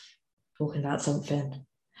booth talking about something.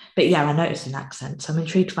 But yeah, I noticed an accent, so I'm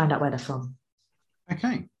intrigued to find out where they're from.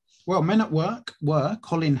 Okay. Well, Men at Work were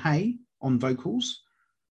Colin Hay on vocals,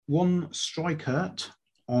 Ron Strykert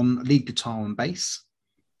on lead guitar and bass.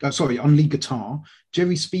 On lead guitar,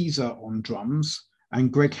 Jerry Speezer on drums,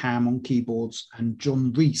 and Greg Ham on keyboards, and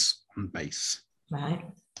John Reese on bass. Right.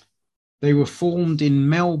 They were formed in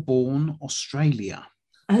Melbourne, Australia.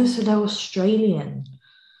 Oh, so they're Australian.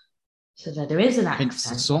 So there is an accent. Hence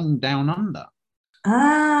the song Down Under.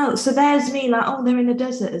 Oh, so there's me like, they're in the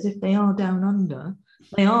desert, as if they are down under.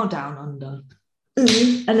 They are down under.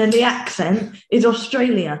 And then the accent is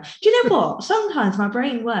Australia. Do you know what? Sometimes my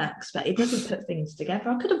brain works, but it doesn't put things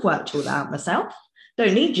together. I could have worked all that out myself.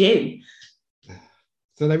 Don't need you.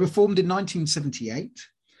 So they were formed in 1978,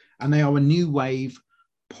 and they are a new wave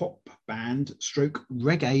pop band stroke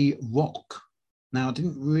reggae rock. Now, I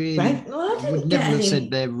didn't really... I would never have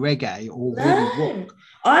said they're reggae or really rock.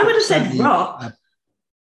 I would have said rock.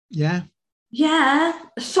 Yeah? Yeah,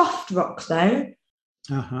 soft rock, though.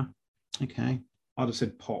 Uh-huh. Okay. I'd have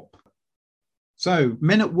said pop. So,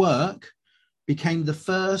 Men at Work became the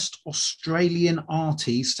first Australian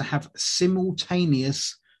artist to have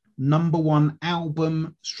simultaneous #1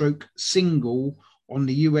 album stroke single on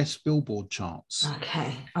the US Billboard charts.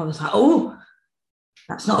 Okay. I was like, oh,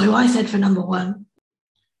 that's not who I said for number one.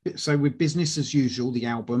 So with Business as Usual, the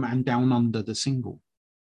album, and Down Under, the single.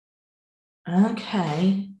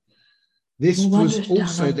 Okay. This was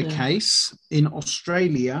also the case in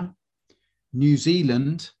Australia, New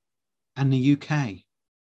Zealand, and the UK.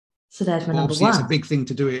 So there's my number obviously one. It's a big thing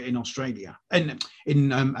to do it in Australia and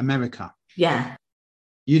in America. Yeah.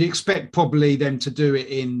 You'd expect probably them to do it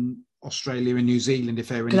in Australia and New Zealand if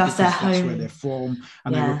they're in that's where they're from,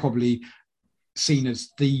 and they were probably seen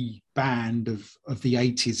as the band of the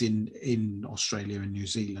 80s in Australia and New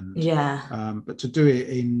Zealand. Yeah. But to do it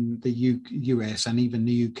in the US and even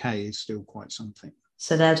the UK is still quite something.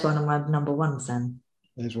 So there's one of my number ones then.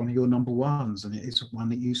 There's one of your number ones, and it is one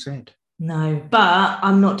that you said. No, but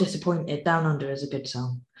I'm not disappointed. Down Under is a good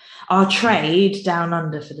song. I'll trade Down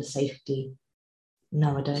Under for the Safety.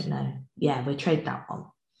 No, I don't know. Yeah, we'll trade that one.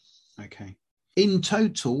 Okay. In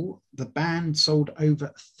total, the band sold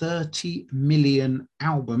over 30 million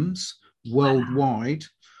albums worldwide.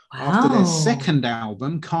 Wow. After their second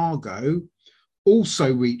album, Cargo,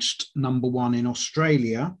 also reached number one in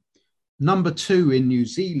Australia, number 2 in New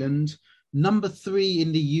Zealand, number 3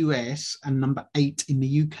 in the US, and number 8 in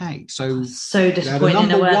the UK. So disappointing.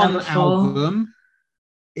 Number one album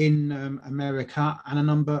in America and a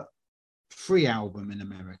number 3 album in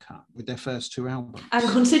America with their first 2 albums. And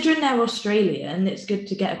considering they're Australian, it's good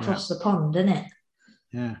to get across the pond, isn't it?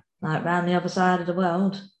 Yeah. Like round the other side of the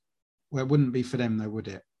world. Well, it wouldn't be for them though, would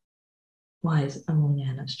it? Why is it? Oh,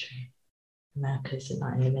 yeah, that's true. America's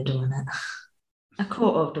like in the middle, isn't it? A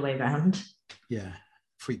quarter of the way round. Yeah.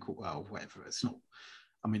 3/4, well, whatever. It's not,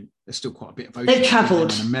 I mean, there's still quite a bit of ocean. They've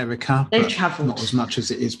travelled. In America. They've travelled. Not as much as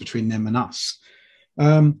it is between them and us.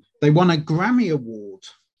 They won a Grammy Award.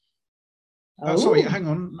 Sorry, hang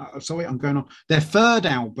on. Sorry, I'm going on. Their third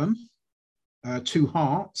album, Two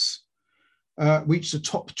Hearts, reached the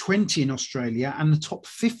top 20 in Australia and the top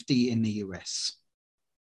 50 in the US.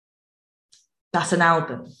 That's an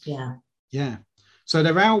album, yeah. Yeah. So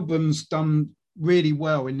their album's done really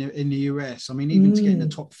well in the US. I mean, even to get in the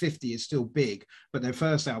top 50 is still big, but their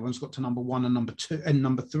first album's got to number 1 and number 2 and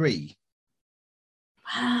number 3.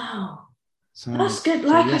 Wow. So that's good.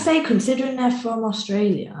 Like I say, considering they're from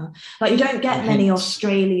Australia, like you don't get many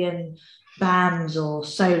Australian bands or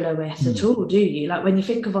soloists at all, do you? Like when you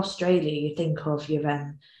think of Australia, you think of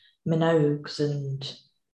your Minogues and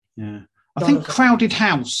I think Crowded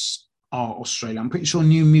House are Australian. I'm pretty sure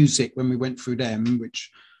New Music, when we went through them,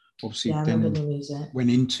 which obviously then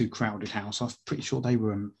went into Crowded House, I'm pretty sure they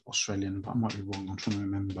were Australian, but I might be wrong. I'm trying to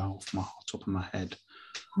remember off my top of my head.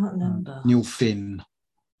 I can't remember. Neil Finn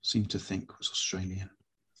seem to think was Australian.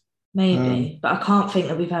 Maybe, but I can't think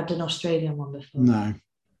that we've had an Australian one before. No.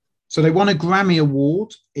 So they won a Grammy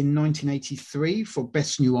Award in 1983 for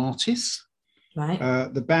Best New Artist. Right.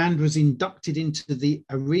 The band was inducted into the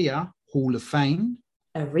ARIA Hall of Fame.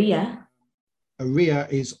 ARIA? ARIA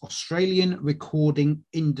is Australian Recording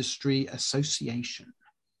Industry Association.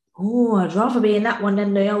 Oh, I'd rather be in that one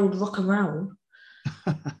than the old rock and roll.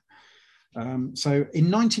 So in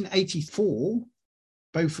 1984,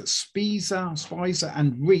 both Spicer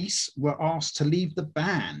and Reese were asked to leave the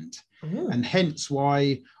band. Ooh. And hence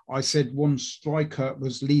why I said Ron Stryker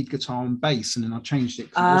was lead guitar and bass, and then I changed it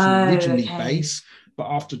because it wasn't originally bass, but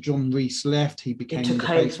after John Reese left, he became the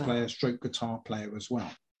bass player, stroke guitar player as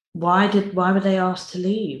well. Why were they asked to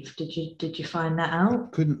leave? Did you find that out? I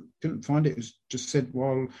couldn't find it. It was just said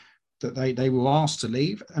that they were asked to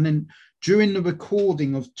leave, and then during the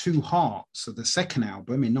recording of Two Hearts, of the second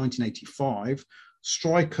album in 1985,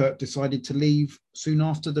 Stryker decided to leave soon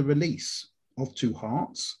after the release of Two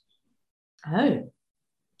Hearts. Oh.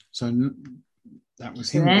 So that was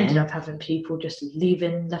him. They ended up having people just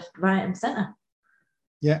leaving left, right, and centre.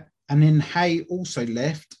 Yeah. And then Hay also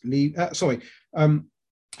left.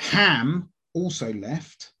 Ham also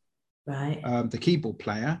left. Right. The keyboard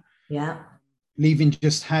player. Yeah. Leaving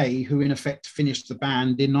just Hay, who in effect finished the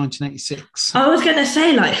band in 1986. I was going to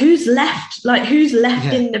say, who's left? Who's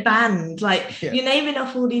left in the band? You're naming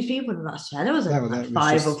off all these people in that show. There was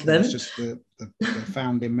 5 of them. It was just the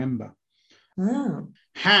founding member. Oh.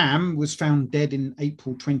 Ham was found dead in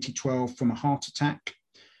April 2012 from a heart attack.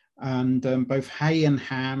 And both Hay and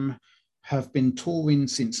Ham have been touring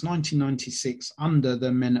since 1996 under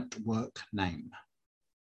the Men at Work name.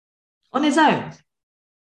 On his own?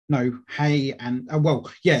 No, Hay and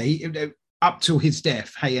up till his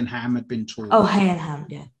death, Hay and Ham had been touring. Oh, Hay and Ham,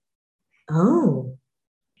 yeah. Oh,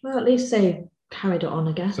 well, at least they carried it on,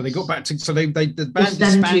 I guess. So they got back to. So the band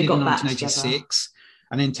disbanded in 1986,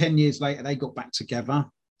 and then 10 years later they got back together.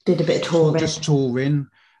 Did a bit of touring. Just touring.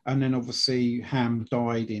 And then obviously Ham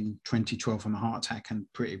died in 2012 from a heart attack, and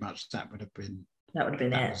pretty much that would have been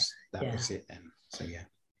it. That was it then. So yeah.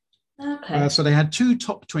 Okay. So they had 2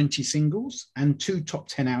 top 20 singles and 2 top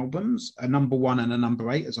 10 albums, a number 1 and a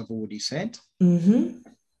number 8, as I've already said. Mm-hmm.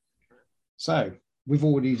 So we've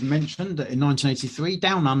already mentioned that in 1983,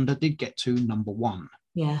 Down Under did get to number 1.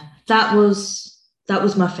 Yeah, that was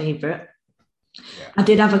my favourite. Yeah. I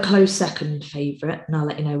did have a close second favourite, and I'll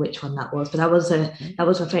let you know which one that was. But that was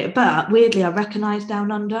my favourite. But weirdly, I recognised Down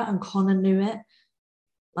Under, and Connor knew it.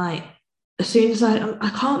 Like, as soon as I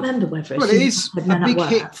can't remember whether it is a big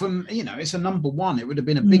hit from, it's a number 1. It would have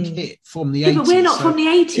been a big hit from the 80s. But we're not from the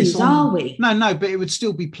 80s, are we? No, but it would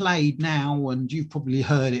still be played now, and you've probably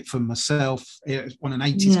heard it from myself. It's on an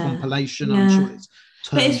 80s compilation. I'm sure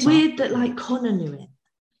but it's weird that like Connor knew it.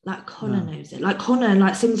 Like Connor knows it. Like Connor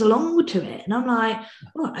like sings along to it. And I'm like,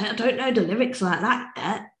 well, I don't know the lyrics like that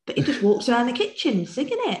yet, but he just walks around the kitchen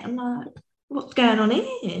singing it. I'm like, what's going on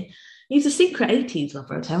here? He's a secret 80s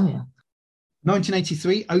lover, I tell you.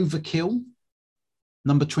 1983, Overkill,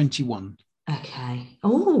 number 21. Okay.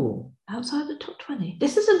 Oh, outside the top 20.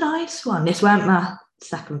 This is a nice one. This weren't my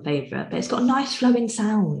second favourite, but it's got a nice flowing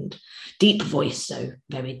sound. Deep voice, though.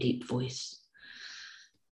 Very deep voice.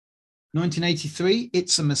 1983,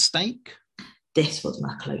 It's a Mistake. This was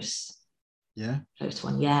my close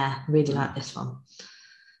one. Yeah, really like this one.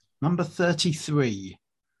 Number 33.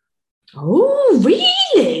 Oh,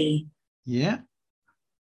 really? Yeah.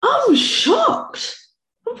 I'm shocked.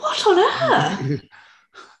 What on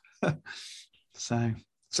earth?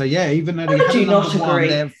 So yeah, even though they had number 1,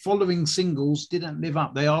 their following singles didn't live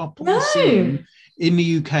up. They are seen in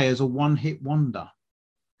the UK as a one-hit wonder.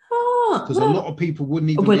 Because a lot of people wouldn't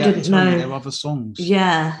even be able to tell you their other songs.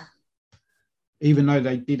 Yeah. Even though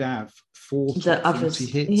they did have 4 top 40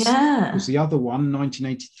 hits. Yeah. Because the other one,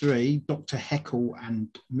 1983, Dr. Heckle and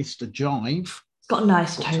Mr. Jive. It's got a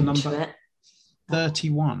nice tone to it.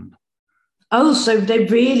 31. Oh, so they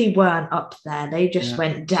really weren't up there. They just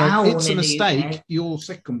went down. So It's a Mistake. UK. Your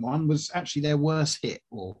second one was actually their worst hit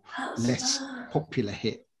or less popular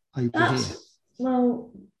hit over here.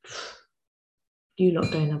 Well, you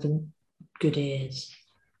lot don't have good ears.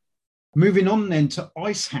 Moving on then to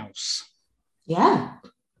Ice House. Yeah.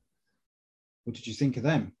 What did you think of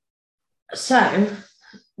them? So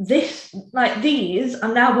these,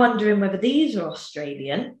 I'm now wondering whether these are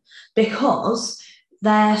Australian, because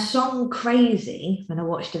their song Crazy, when I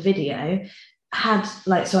watched the video, had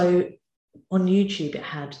on YouTube it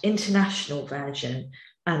had international version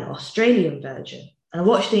and Australian version. And I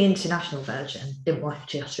watched the international version, didn't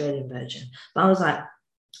watch the Australian version. But I was like,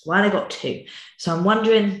 why they got 2? So I'm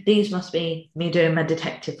wondering, these must be me doing my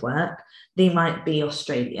detective work. They might be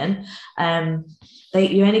Australian. You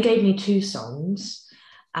only gave me 2 songs,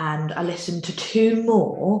 and I listened to 2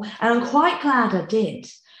 more. And I'm quite glad I did,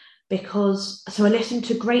 because I listened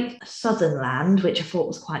to Great Southern Land, which I thought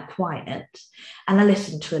was quite quiet, and I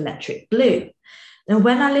listened to Electric Blue. Now,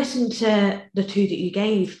 when I listened to the 2 that you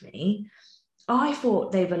gave me, I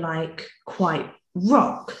thought they were quite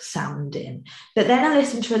rock sounding, but then I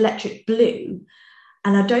listened to Electric Blue,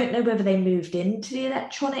 and I don't know whether they moved into the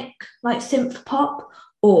electronic synth pop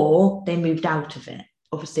or they moved out of it.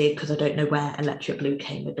 Obviously, because I don't know where Electric Blue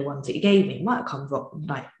came with the ones that you gave me. It might have come rock,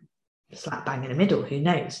 slap bang in the middle, who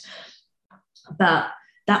knows? But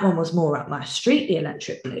that one was more up my street, the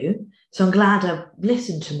Electric Blue. So I'm glad I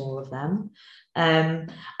listened to more of them.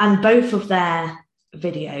 And both of their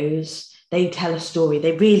videos, they tell a story.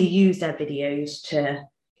 They really use their videos to,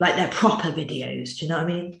 their proper videos. Do you know what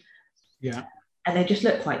I mean? Yeah. And they just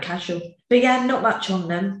look quite casual. But yeah, not much on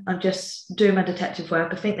them. I'm just doing my detective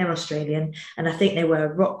work. I think they're Australian, and I think they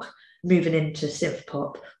were rock moving into synth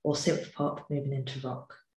pop, or synth pop moving into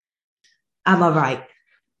rock. Am I right?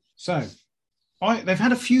 So they've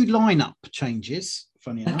had a few lineup changes,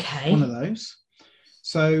 funny enough. Okay. One of those.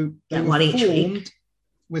 So they were formed.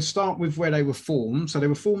 We'll start with where they were formed. So they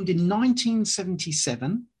were formed in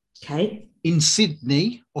 1977. Okay. In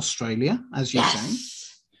Sydney, Australia, as you say.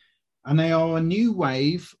 And they are a new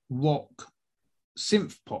wave rock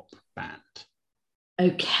synth pop band.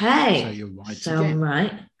 Okay. So you're right. So I'm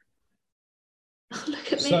right. Oh,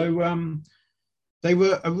 look at me. So they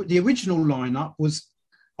were the original lineup was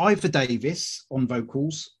Ivor Davis on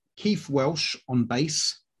vocals, Keith Welsh on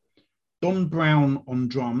bass, Don Brown on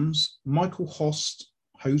drums, Michael Host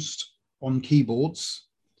on keyboards.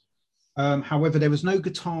 However, there was no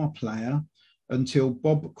guitar player until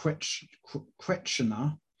Bob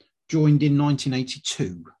Kretschner joined in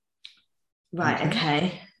 1982. Right,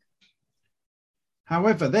 okay.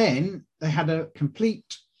 However, then they had a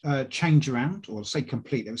complete change around, or say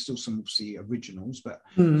complete. There were still some obviously originals, but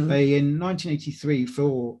Mm. they in 1983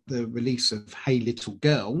 for the release of Hey Little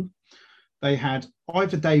Girl, they had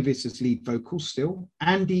Ivor Davis as lead vocal still,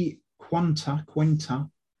 Andy Quenta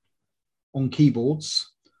on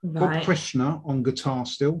keyboards, Bob Right. Kreshner on guitar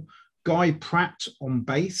still, Guy Pratt on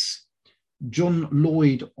bass, John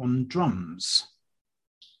Lloyd on drums.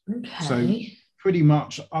 Okay. So pretty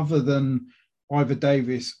much, other than Ivor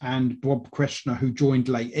Davis and Bob Kreshner, who joined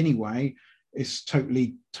late anyway, it's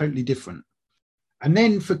totally different. And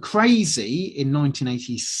then for Crazy in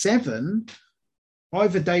 1987,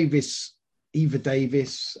 Ivor Davis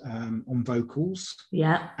on vocals,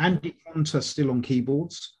 Yeah. Andy Quanta still on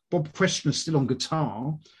keyboards, Bob Kreshner still on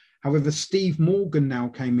guitar. However, Steve Morgan now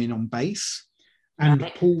came in on bass, and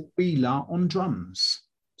Right. Paul Wheeler on drums.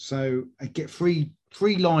 So I get three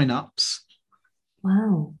lineups.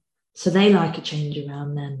 Wow. So they like a change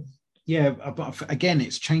around then. Yeah, but again,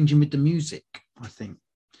 it's changing with the music. I think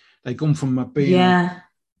they've gone from being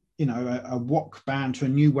a rock band to a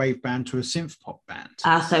new wave band to a synth pop band.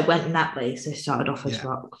 So it went in that way. So it started off as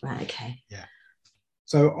rock. Right. Okay. Yeah.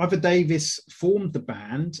 So Ivor Davis formed the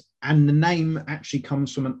band, and the name actually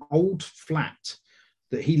comes from an old flat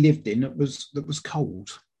that he lived in that was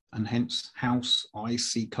cold, and hence house,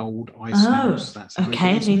 icy, cold, ice house. That's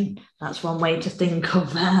okay. I mean, that's one way to think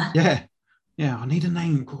of that. Yeah. I need a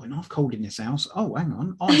name. Going off cold in this house. Oh, hang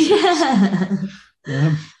on, ice house.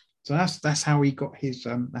 So that's how he got his.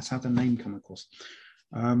 That's how the name come across.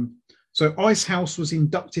 So Ice House was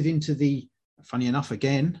inducted into the, funny enough,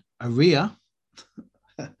 again, ARIA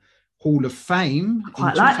Hall of Fame. I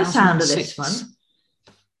quite like the sound of this one.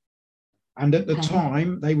 And at the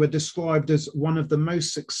time, they were described as one of the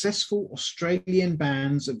most successful Australian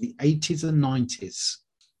bands of the 80s and 90s.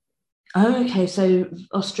 Oh, okay. So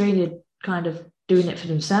Australia kind of doing it for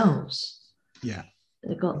themselves. Yeah.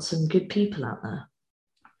 They've got some good people out there.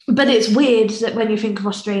 But it's weird that when you think of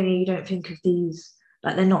Australia, you don't think of these,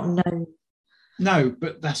 like they're not known. No,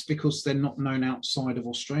 but that's because they're not known outside of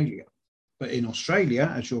Australia. But in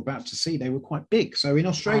Australia, as you're about to see, they were quite big. So in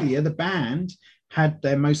Australia, the band had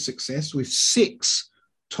their most success with 6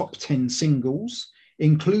 top 10 singles,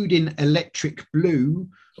 including Electric Blue,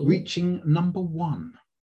 reaching number 1.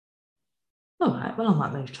 All right, well, I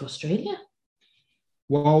might move to Australia.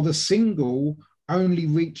 While the single only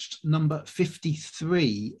reached number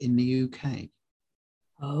 53 in the UK.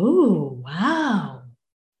 Oh, wow.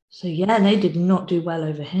 So, yeah, they did not do well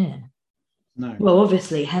over here. No. Well,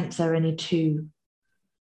 obviously, hence there are only 2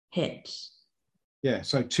 hits. Yeah,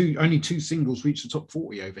 so only 2 singles reached the top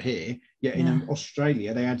 40 over here. Yet in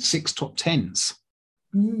Australia, they had 6 top 10s,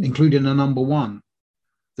 including a number 1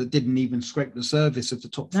 that didn't even scrape the surface of the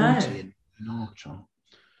top 40 in our chart.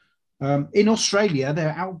 In Australia, their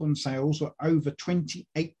album sales were over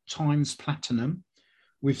 28 times platinum,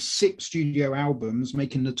 with 6 studio albums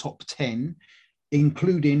making the top 10,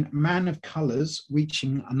 including Man of Colours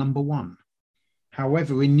reaching a number 1.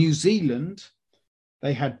 However, in New Zealand,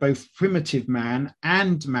 they had both Primitive Man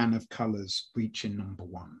and Man of Colours reaching number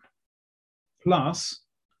 1. Plus,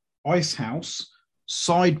 Ice House,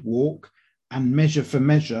 Sidewalk, and Measure for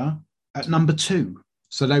Measure at number 2.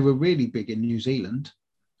 So they were really big in New Zealand.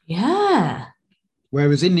 Yeah.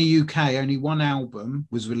 Whereas in the UK, only 1 album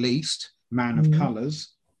was released, Man of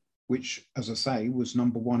Colours, which, as I say, was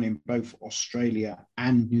number 1 in both Australia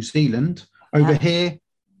and New Zealand. Over here,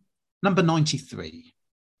 number 93.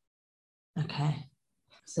 Okay.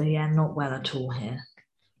 So, yeah, not well at all here.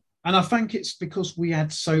 And I think it's because we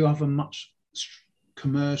had much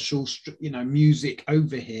commercial, music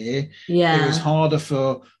over here. Yeah. It was harder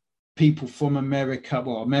for people from America.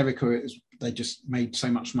 Well, America, they just made so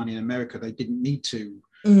much money in America. They didn't need to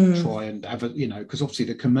try and have because obviously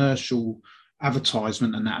the commercial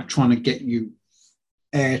advertisement and that, trying to get you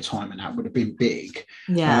airtime and that would have been big.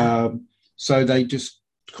 Yeah. So they just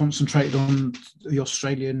concentrated on the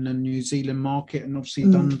Australian and New Zealand market, and obviously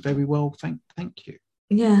done very well. Thank you.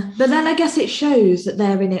 Yeah, but then I guess it shows that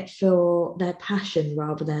they're in it for their passion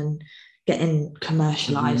rather than getting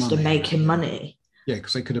commercialized and making money. Yeah,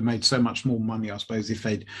 because they could have made so much more money, I suppose, if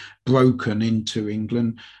they'd broken into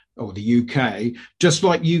England or the UK, just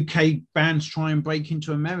like UK bands try and break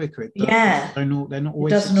into America. They're not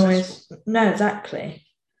always successful. No, exactly.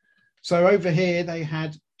 So over here, they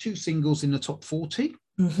had 2 singles in the top 40.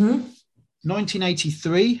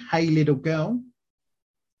 1983, Hey Little Girl.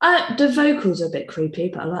 The vocals are a bit creepy,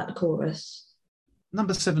 but I like the chorus.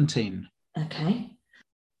 Number 17. Okay.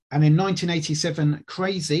 And in 1987,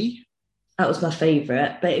 Crazy. That was my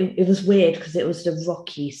favourite, but it was weird because it was the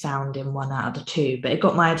rocky sounding one out of the 2, but it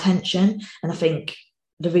got my attention, and I think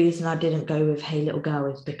the reason I didn't go with Hey Little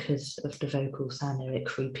Girl is because of the vocals sounding a bit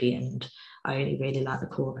creepy, and I only really like the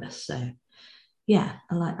chorus. So yeah,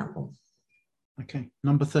 I like that one. Okay,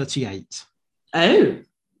 number 38. Oh,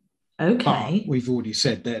 But okay. we've already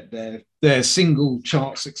said that their single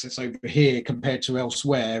chart success over here compared to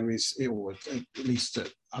elsewhere is, or at least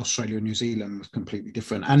Australia and New Zealand, was completely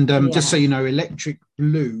different. And just so you know, Electric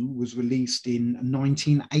Blue was released in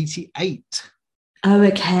 1988. Oh,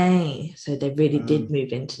 okay. So they really did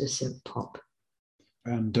move into the synth pop.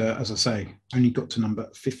 And as I say, only got to number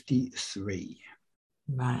 53.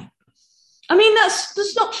 Right. I mean,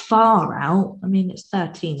 that's not far out. I mean, it's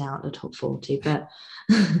 13 out of the top 40, but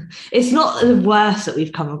it's not the worst that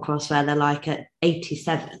we've come across where they're like at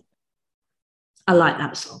 87. I like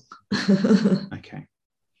that song. Okay.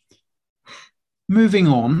 Moving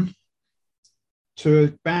on to a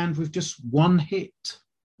band with just one hit.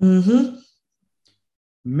 Mm-hmm.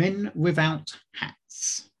 Men Without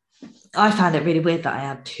Hats. I found it really weird that I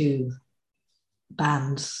had two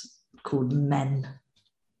bands called Men.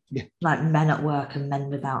 Yeah. Like Men at Work and Men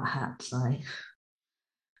Without Hats. Like,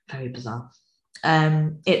 very bizarre.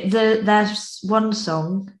 Their one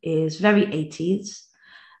song is very 80s.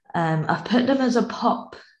 I've put them as a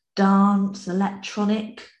pop, dance,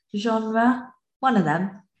 electronic genre. One of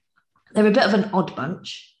them. They're a bit of an odd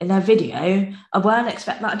bunch. In their video, I weren't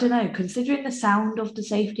expecting, I don't know, considering the sound of the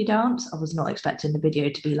safety dance, I was not expecting the video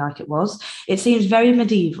to be like it was. It seems very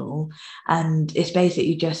medieval, and it's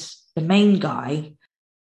basically just the main guy.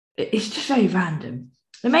 It's just very random.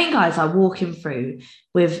 The main guys are walking through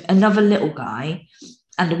with another little guy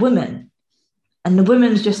and a woman. And the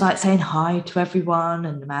woman's just like saying hi to everyone,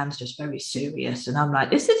 and the man's just very serious. And I'm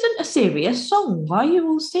like, this isn't a serious song. Why are you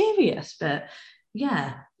all serious? But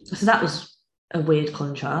yeah, so that was a weird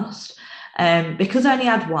contrast. Because I only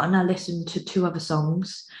had one, I listened to two other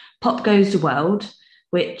songs. Pop Goes the World,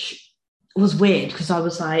 which was weird because I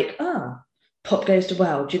was like, oh, Pop Goes the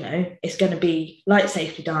World, it's going to be like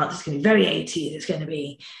Safety Dance. It's going to be very 80s. It's going to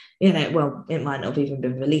be, well, it might not have even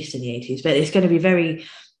been released in the 80s, but it's going to be very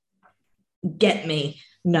get me.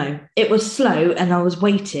 No, it was slow, and I was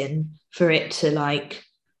waiting for it to like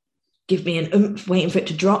give me an oomph, waiting for it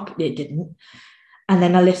to drop. It didn't. And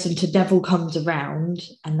then I listened to Devil Comes Around,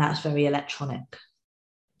 and that's very electronic.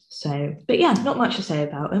 So, but yeah, not much to say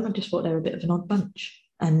about them. I just thought they were a bit of an odd bunch.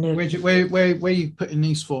 And where are you putting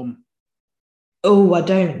these from? Oh, I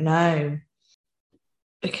don't know.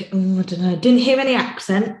 I don't know. Didn't hear any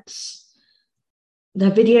accents.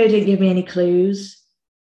 Their video didn't give me any clues.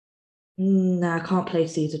 No, I can't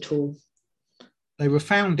place these at all. They were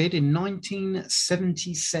founded in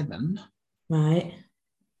 1977. Right.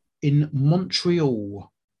 In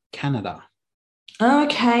Montreal, Canada.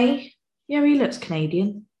 Okay. Yeah, he looks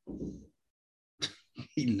Canadian.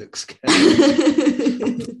 He looks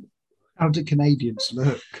Canadian. How do Canadians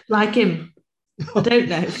look? Like him. I don't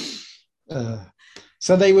know.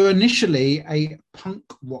 So they were initially a punk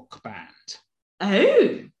rock band.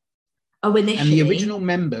 Oh, initially. And the original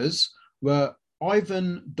members were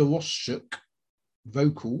Ivan Doroschuk,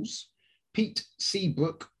 vocals, Pete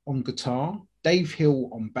Seabrook on guitar, Dave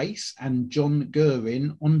Hill on bass, and John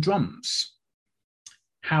Guerin on drums.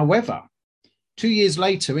 However, 2 years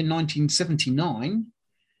later, in 1979,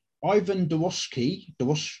 Ivan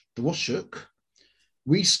Doroschuk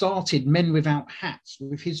restarted Men Without Hats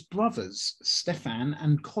with his brothers, Stefan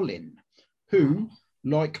and Colin, who,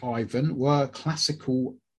 like Ivan, were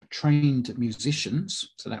classical trained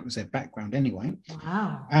musicians. So that was their background anyway.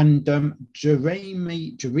 Wow. And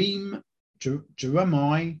Jeremy,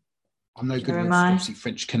 I'm no good with obviously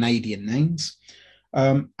French Canadian names.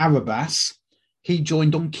 Arabas, he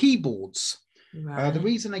joined on keyboards. Right. The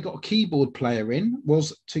reason they got a keyboard player in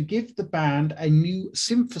was to give the band a new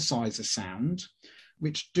synthesizer sound,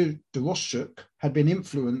 which Doroschuk had been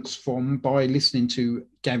influenced from by listening to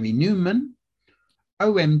Gary Newman,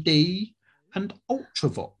 OMD, and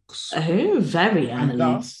Ultravox. Oh, very early. And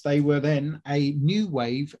thus they were then a new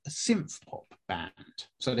wave synth pop band.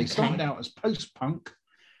 So they started out as post-punk,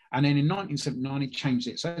 and then in 1979 he changed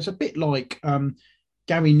it. So it's a bit like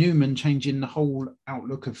Gary Newman changing the whole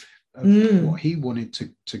outlook of what he wanted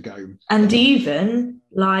to go. And even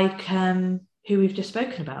like who we've just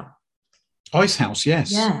spoken about. Icehouse,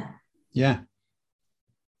 yes. Yeah.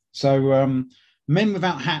 So Men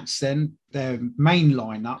Without Hats, then their main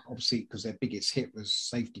lineup, obviously because their biggest hit was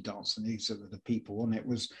Safety Dance, and these are the people on it,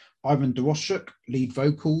 was Ivan Doroschuk, lead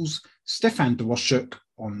vocals, Stefan Doroschuk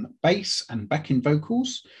on bass and backing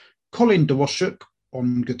vocals, Colin Doroschuk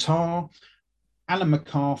on guitar, Alan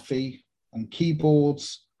McCarthy on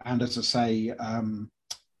keyboards, and as I say,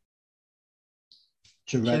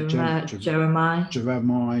 Jeremiah.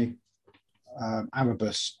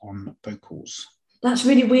 Erebus on vocals. That's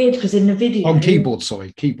really weird because in the video... On keyboards.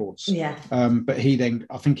 Yeah. But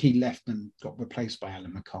I think he left and got replaced by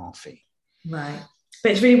Alan McCarthy. Right.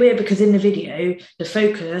 But it's really weird because in the video, the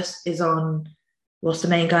focus is on, what's the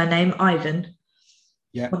main guy name? Ivan.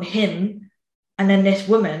 Yeah. On him, and then this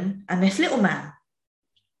woman and this little man.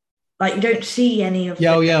 Like, you don't see any of the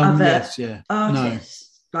other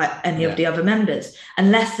artists, like any of the other members,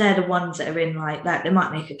 unless they're the ones that are in like that. They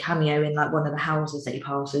might make a cameo in like one of the houses that he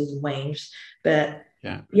passes and waves. But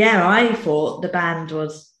I thought the band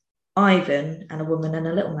was Ivan and a woman and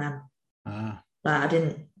a little man. Like, I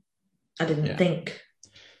didn't think.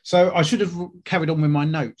 So I should have carried on with my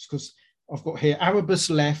notes because I've got here Erebus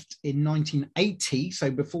left in 1980, so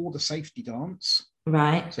before the Safety Dance.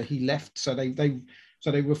 Right. So he left. So they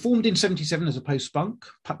were formed in 1977 as a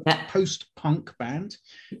post-punk band.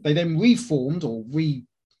 They then reformed or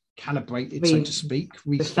recalibrated, so to speak.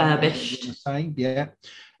 Refurbished. In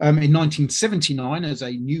 1979 as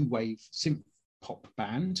a new wave synth pop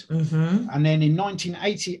band. Mm-hmm. And then in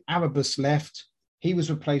 1980, Erebus left. He was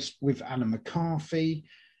replaced with Alan McCarthy.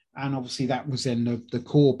 And obviously that was then the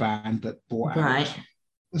core band that brought out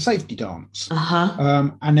the Safety Dance.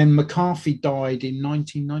 And then McCarthy died in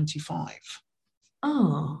 1995.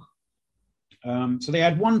 Oh. So they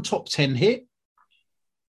had one top 10 hit.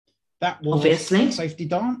 That was obviously Safety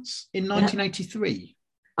Dance in 1983.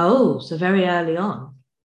 Oh, so very early on.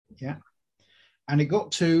 Yeah. And it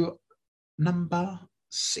got to number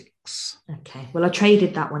 6. Okay. Well, I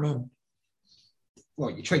traded that one in. Well,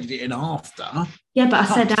 you traded it in after. Yeah, but I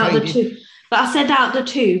said out the two. But I said out the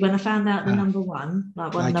two when I found out the number one,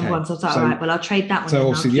 like one of the number ones. I was like, all right, well, I'll trade that one. So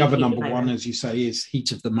obviously the other number one, as you say, is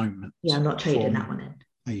Heat of the Moment. Yeah, I'm not trading that one in.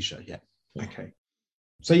 Asia, yeah. Okay.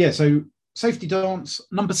 So Safety Dance,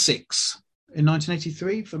 number 6 in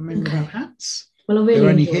 1983 for Men Without Hats. Well, I really Their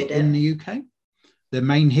only enjoyed hit in the UK. Their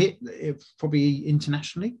main hit, probably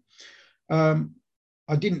internationally. I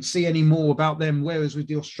didn't see any more about them, whereas with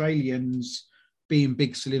the Australians being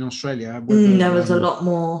big still in Australia, there was a lot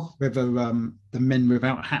more. Whether the Men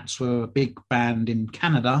Without Hats were a big band in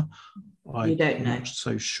Canada, you don't know. I'm not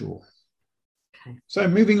so sure. Okay. So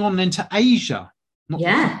moving on then to Asia, not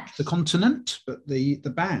the continent, but the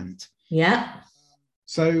band. Yeah.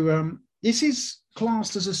 So this is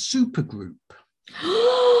classed as a supergroup.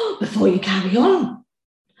 Before you carry on,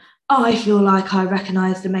 I feel like I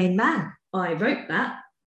recognise the main man. I wrote that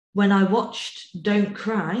when I watched Don't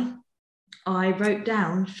Cry. I wrote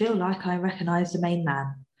down, feel like I recognise the main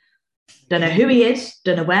man. Don't know who he is,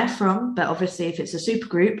 don't know where from, but obviously if it's a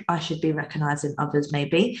supergroup, I should be recognising others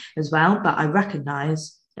maybe as well, but I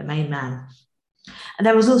recognise the main man. And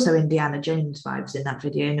there was also Indiana Jones vibes in that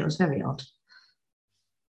video, and it was very odd.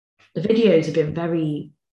 The videos have been very,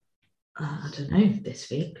 I don't know, this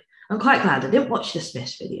week. I'm quite glad I didn't watch the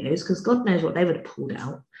Smiths videos because God knows what they would have pulled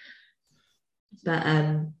out. But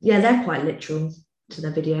they're quite literal to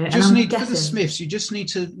their video. For the Smiths, you just need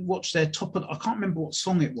to watch their top of, I can't remember what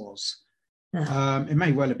song it was. It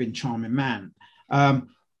may well have been Charming Man.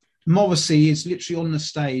 Morrissey is literally on the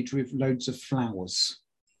stage with loads of flowers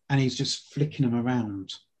and he's just flicking them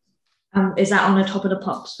around. Is that on the Top of the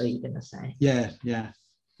Pops, are you going to say? Yeah.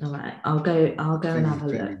 All right, I'll go and have a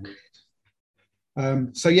look.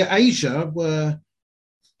 Asia were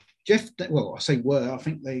I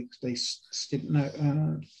think they still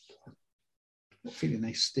know. What feeling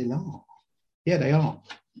they still are? Yeah, they are.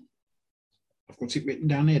 I've got it written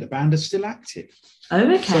down here. The band is still active.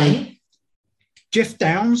 Oh, okay. So, Jeff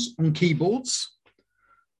Downes on keyboards,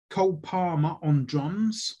 Cole Palmer on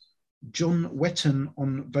drums, John Wetton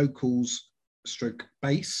on vocals /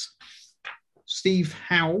 bass, Steve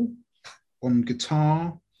Howe on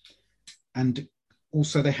guitar, and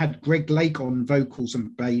also they had Greg Lake on vocals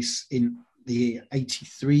and bass in the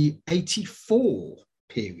 83-84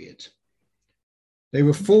 period. They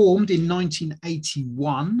were formed in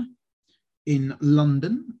 1981 in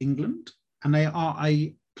London, England, and they are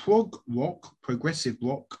a prog rock, progressive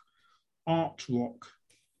rock, art rock,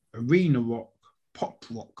 arena rock, pop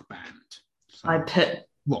rock band. So, I put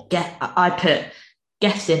rock. I put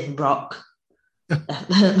guessing rock.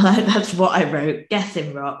 That's what I wrote.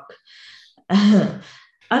 Guessing rock. I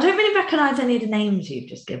don't really recognise any of the names you've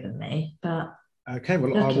just given me, but okay,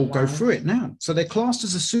 well I will go through it now. So they're classed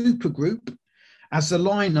as a supergroup, as the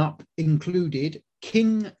lineup included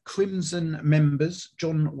King Crimson members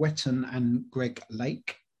John Wetton and Greg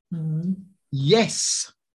Lake. Mm-hmm.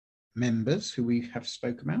 Yes members, who we have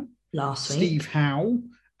spoken about last week, Steve Howe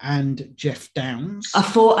and Jeff Downes. I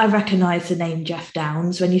thought I recognised the name Jeff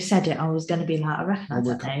Downes. When you said it, I was going to be like, I recognise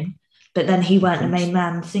that name. But then he weren't the main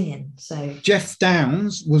man singing. So Jeff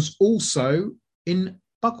Downs was also in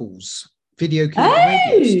Buggles, Video Killed the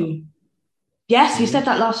Radio Star. Yes, you said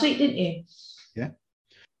that last week, didn't you? Yeah.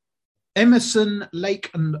 Emerson, Lake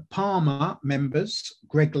and Palmer members,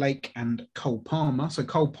 Greg Lake and Cole Palmer. So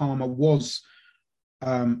Cole Palmer was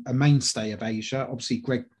a mainstay of Asia. Obviously,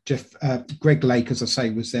 Greg Lake, as I say,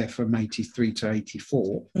 was there from 83 to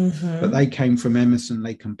 84. But they came from Emerson,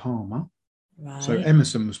 Lake and Palmer. Right. So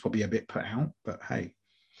Emerson was probably a bit put out, but hey,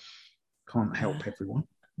 can't help everyone.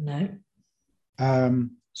 No.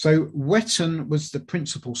 So Wetton was the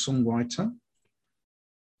principal songwriter,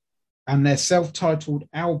 and their self-titled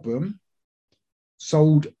album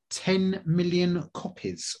sold 10 million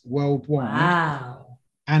copies worldwide. Wow.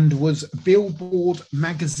 And was Billboard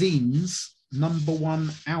magazine's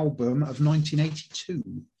 #1 album of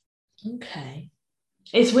 1982. Okay.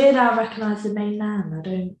 It's weird I recognise the main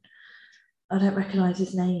man. I don't recognise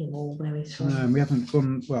his name or where he's from. No, we haven't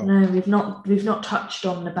gone well. No, we've not touched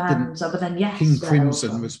on the bands other than King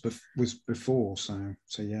Crimson was before, so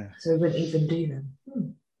yeah. So we wouldn't even do them.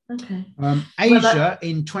 Okay. Asia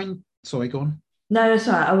in 20. Sorry, go on. No,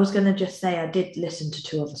 sorry. I was going to just say I did listen to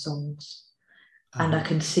 2 other songs, and I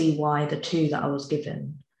can see why the 2 that I was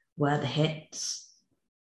given were the hits.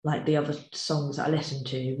 Like the other songs that I listened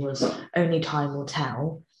to was Only Time Will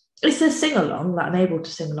Tell. It's a sing-along, like I'm able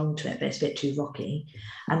to sing along to it, but it's a bit too rocky.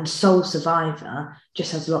 And Soul Survivor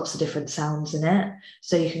just has lots of different sounds in it.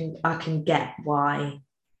 So I can get why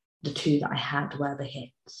the 2 that I had were the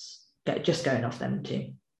hits. Just going off them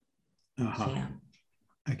 2. So, yeah.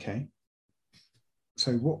 Okay.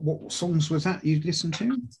 So what songs was that you listened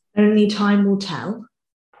to? Only Time Will Tell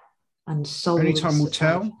and Soul Only Time Will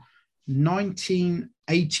Survivor. Tell,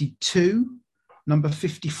 1982, number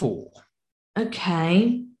 54.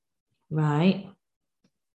 Okay. Right.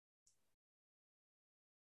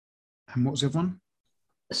 And what was the other one?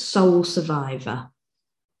 Soul Survivor.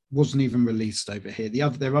 Wasn't even released over here.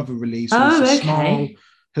 Their other release was A Smile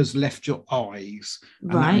Has Left Your Eyes.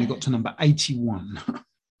 And that only got to number 81.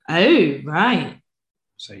 Oh, right.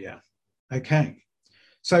 So, yeah. Okay.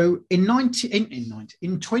 So in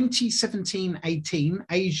 2017-18,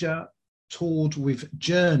 Asia toured with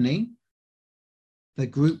Journey, the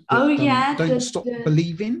group that Don't Stop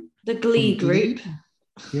Believing. The Glee group.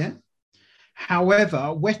 Yeah.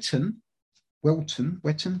 However, Wetton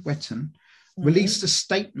released a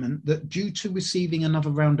statement that due to receiving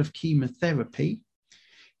another round of chemotherapy,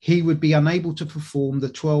 he would be unable to perform the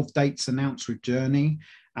 12 dates announced with Journey,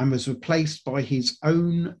 and was replaced by his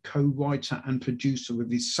own co-writer and producer of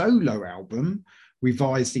his solo album,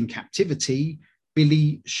 Revised in Captivity,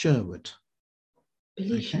 Billy Sherwood.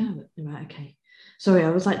 Billy Sherwood, right, okay. Sorry,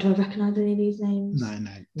 I was like, do I recognise any of these names? No.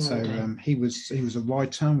 So he was a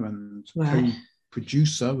writer and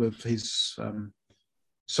co-producer of his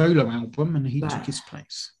solo album, and he took his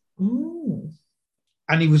place. Ooh.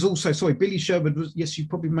 And he was also, Billy Sherwood was, yes, you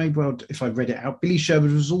probably may well, if I read it out, Billy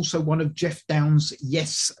Sherwood was also one of Jeff Downs'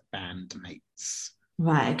 Yes bandmates.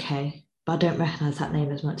 Right, okay. But I don't recognise that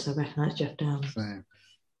name as much as I recognise Jeff Downs. So,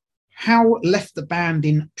 Howe left the band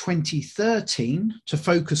in 2013 to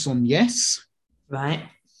focus on Yes. Right.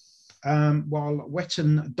 While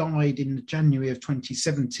Wetton died in January of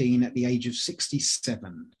 2017 at the age of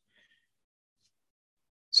 67.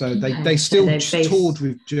 So they still toured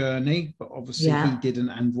with Journey, but obviously he didn't.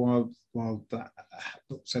 And while that,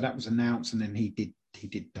 so that was announced, and then he did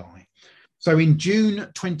die. So in June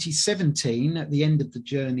 2017, at the end of the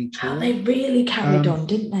Journey tour, they really carried on,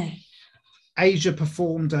 didn't they? Asia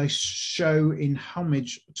performed a show in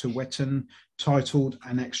homage to Wetton titled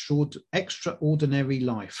An Extraordinary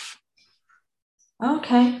Life.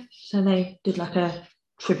 Okay, so they did like a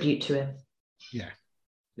tribute to him. Yeah.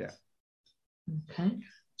 Okay.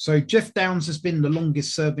 So Jeff Downs has been the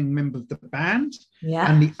longest serving member of the band,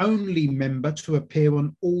 and the only member to appear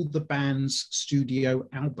on all the band's studio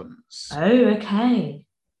albums. Oh, okay.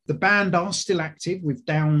 The band are still active with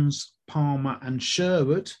Downs, Palmer and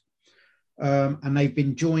Sherwood, and they've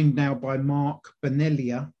been joined now by Mark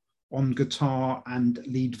Bonellia on guitar and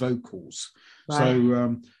lead vocals. Right.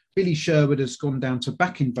 So Billy Sherwood has gone down to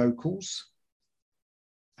backing vocals,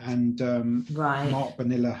 and Mark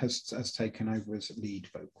Bonilla has taken over as lead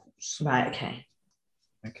vocals. Right, okay.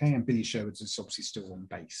 Okay, and Billy Sherwood is obviously still on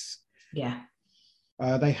bass. Yeah.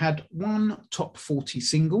 They had one top 40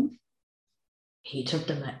 single. He took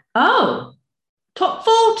them out. Oh, top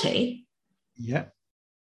 40? Yeah.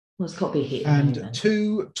 Well, it's got to be hit. And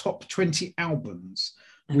two top 20 albums,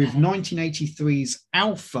 with 1983's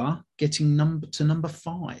Alpha getting number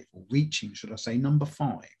 5, or reaching, should I say, number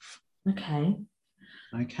 5. Okay.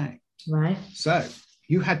 Okay. Right. So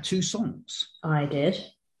You had 2 songs. I did.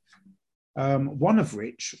 One of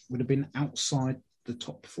which would have been outside the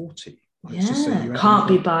top 40. Just say you can't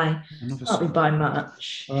be by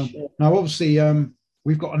much. Now, obviously,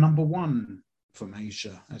 we've got a number 1 from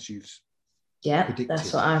Asia, as you've predicted.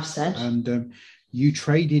 That's what I've said. And you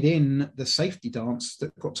traded in the Safety Dance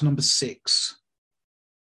that got to number 6.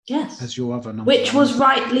 Yes. As your other number Which 1. was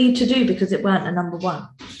rightly to do because it weren't a number 1.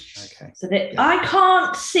 Okay. So I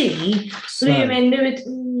can't see blooming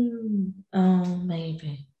new.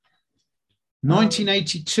 Maybe.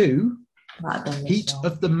 1982, Heat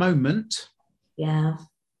of the Moment. Yeah.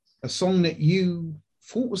 A song that you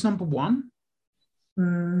thought was number 1.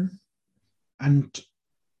 And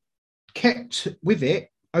kept with it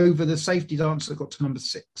over the Safety Dance that got to number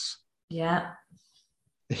 6. Yeah.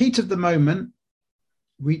 The Heat of the Moment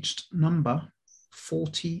reached number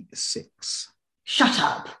 46. Shut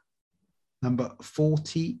up. Number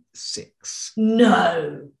 46.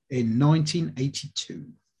 No. In 1982.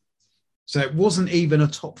 So it wasn't even a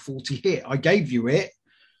top 40 hit. I gave you it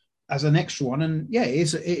as an extra one. And yeah, it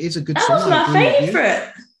is a good song. That was my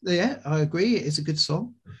favourite. Yeah, I agree. It is a good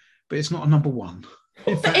song. But it's not a number 1.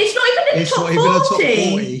 In fact, it's not even in the top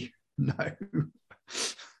 40. No.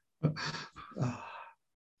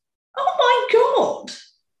 Oh my God.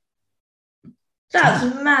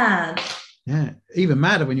 That's mad. Yeah, even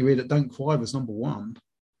madder when you read that Don't Cry was number 1.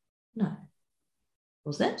 No.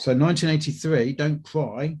 Was it? So 1983, Don't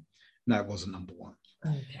Cry. No, it wasn't number 1.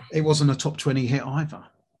 Okay. It wasn't a top 20 hit either.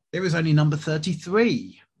 It was only number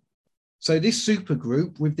 33. So this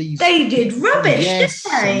supergroup with these... They did rubbish,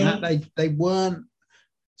 didn't they? They weren't...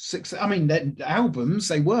 I mean, their albums,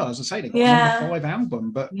 they were, as I say, they got a number 5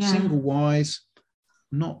 album, but single-wise,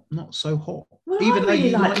 not so hot. Well, even though really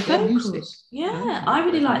you like the their vocals. music. Yeah, I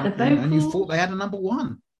really like the vocals. And you thought they had a number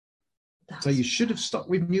 1. So you should have stuck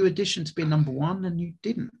with New Edition to be number 1, and you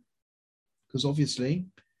didn't. Because obviously,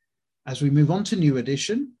 as we move on to New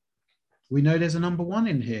Edition, we know there's a number 1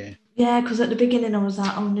 in here. Yeah, because at the beginning I was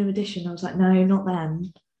like, oh, New Edition. I was like, no, not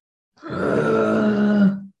them.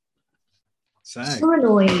 So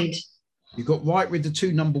annoyed. You got right with the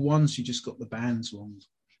 2 number 1s, you just got the bands wrong.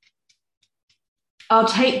 I'll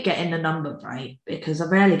take getting the number right because I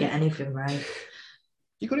rarely get anything right.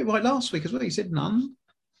 You got it right last week as well. You said none.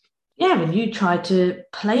 Yeah, when you tried to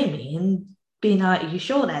play me and be like, are you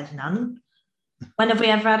sure there's none? When have we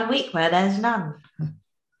ever had a week where there's none?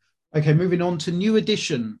 Okay, moving on to New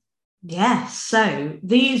Edition. Yes, so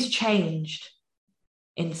these changed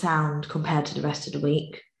in sound compared to the rest of the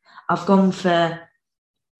week. I've gone for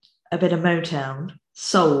a bit of Motown,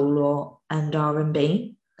 soul and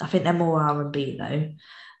R&B. I think they're more R&B though.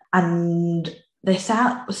 And they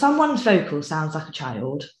sound, someone's vocal sounds like a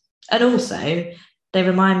child. And also they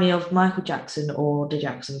remind me of Michael Jackson or the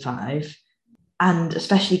Jackson 5. And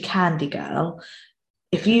especially Candy Girl.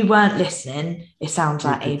 If you weren't listening, it sounds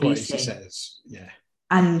like ABC. Says, yeah.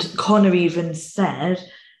 And Connor even said,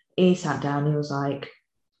 he sat down, he was like,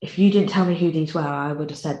 if you didn't tell me who these were, I would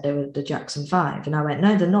have said they were the Jackson 5. And I went,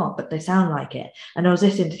 no, they're not, but they sound like it. And I was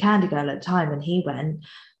listening to Candy Girl at the time, and he went,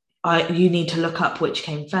 you need to look up which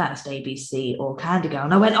came first, ABC or Candy Girl.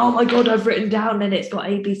 And I went, oh my God, I've written down and it's got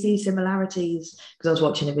ABC similarities. Because I was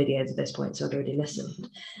watching the videos at this point, so I'd already listened.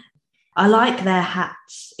 I like their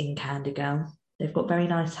hats in Candy Girl. They've got very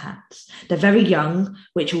nice hats. They're very young,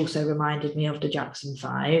 which also reminded me of the Jackson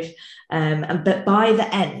 5. But by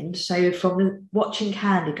the end, so from watching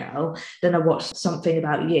Candy Girl, then I watched Something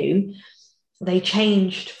About You, they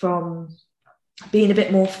changed from being a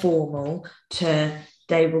bit more formal to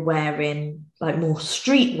they were wearing like more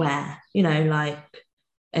streetwear, you know, like,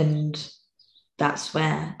 and that's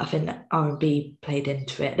where I think that R&B played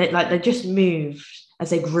into it. They just moved as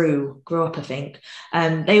they grew up, I think.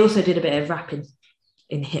 They also did a bit of rapping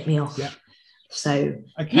in Hit Me Off. Yeah. So,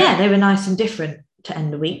 yeah, they were nice and different to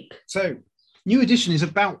end the week. So, New Edition is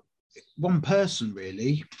about one person,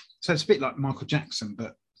 really. So it's a bit like Michael Jackson,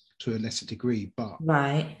 but to a lesser degree, but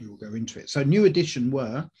right. We will go into it. So New Edition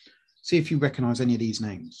were, see if you recognise any of these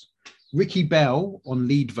names. Ricky Bell on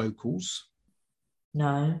lead vocals.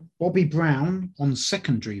 No. Bobby Brown on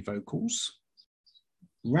secondary vocals.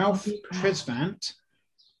 Ralph Tresvant,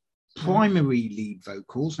 primary lead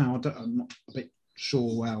vocals. Now, I'm not a bit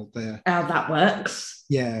sure how that works.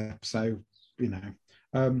 Yeah, so, you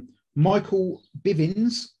know. Michael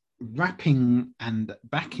Bivins, rapping and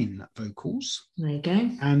backing vocals. There you go.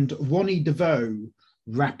 And Ronnie DeVoe,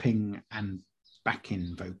 rapping and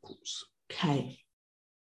backing vocals. Okay.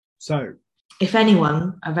 So, if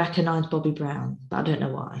anyone, I recognise Bobby Brown, but I don't know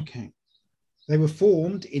why. Okay. They were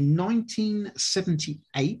formed in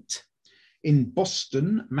 1978 in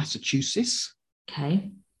Boston, Massachusetts.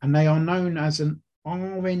 Okay. and they are known as an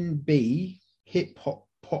R&B hip hop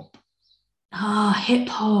pop. Ah, hip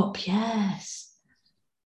hop, yes.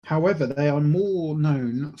 However, they are more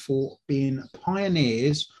known for being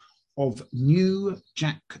pioneers of New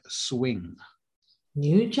Jack Swing.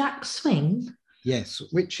 New Jack Swing? Yes,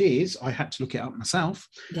 which is, I had to look it up myself,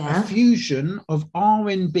 a Yeah. fusion of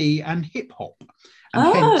R&B and hip hop, and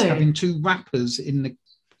hence Oh. having two rappers in the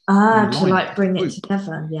To lineup like bring it group.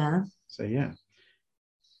 together, yeah. So yeah.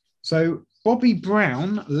 So Bobby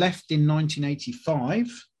Brown left in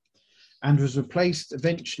 1985 and was replaced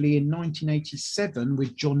eventually in 1987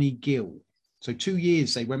 with Johnny Gill. So 2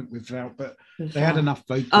 years they went without, but they had enough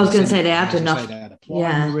vocalists. I was going to say they had enough. They had a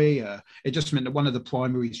primary. It just meant that one of the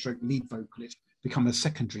primary stroke lead vocalists become a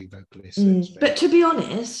secondary vocalist. But to be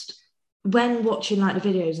honest, when watching like the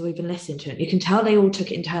videos or even listening to it, you can tell they all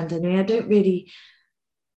took it in turns. And I don't really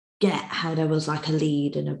get how there was like a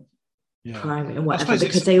lead and a primary and whatever,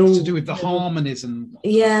 because they all to do with the harmonies and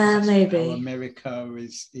maybe America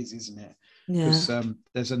is isn't it? Yeah. Because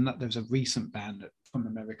there's a recent band from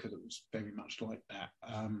America that was very much like that.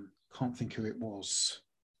 Can't think who it was.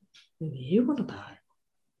 You want about?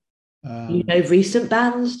 You know recent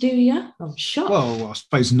bands, do you? I'm shocked. Well, I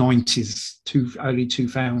suppose 90s to early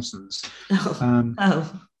 2000s.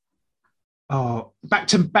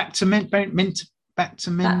 Back to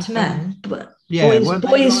men. But yeah,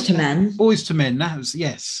 boys to men. Boys to Men. That was,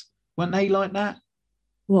 yes. Weren't they like that?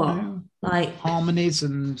 What? Like harmonies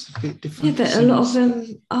and a bit different. Yeah, but a lot of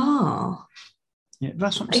them are. Yeah,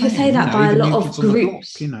 that's what I'm saying. You can say that by a lot of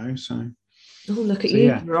groups. Block, so. Oh, look at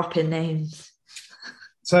you dropping names.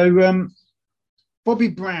 So Bobby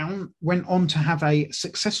Brown went on to have a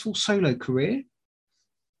successful solo career.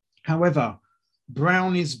 However,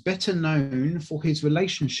 Brown is better known for his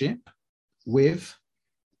relationship with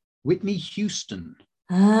Whitney Houston.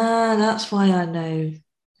 That's why I know.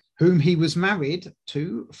 Whom he was married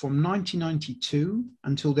to from 1992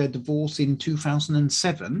 until their divorce in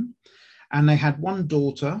 2007. And they had one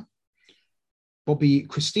daughter, Bobby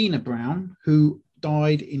Christina Brown, who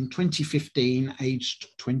died in 2015, aged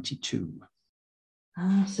 22.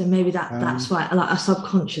 So maybe that's why I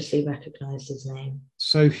subconsciously recognised his name.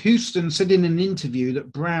 So Houston said in an interview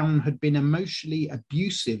that Brown had been emotionally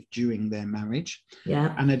abusive during their marriage,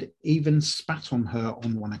 and had even spat on her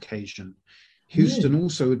on one occasion. Houston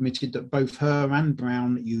also admitted that both her and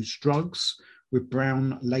Brown used drugs, with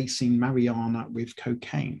Brown lacing Mariana with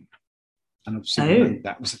cocaine. And obviously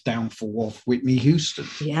that was a downfall of Whitney Houston.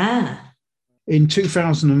 Yeah. In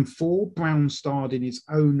 2004, Brown starred in his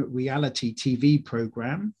own reality TV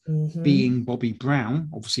program, Being Bobby Brown,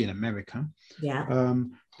 obviously in America. Yeah.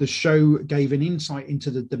 The show gave an insight into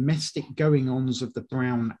the domestic goings-ons of the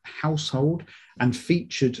Brown household and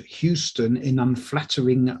featured Houston in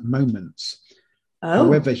unflattering moments.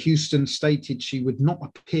 However, Houston stated she would not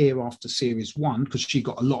appear after series 1 because she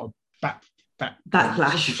got a lot of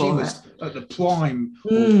backlash. She was at the prime,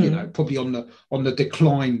 of, probably on the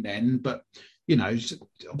decline then. But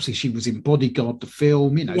obviously she was in Bodyguard, the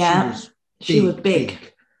film. She was big.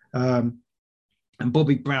 And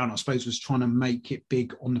Bobby Brown, I suppose, was trying to make it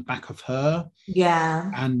big on the back of her.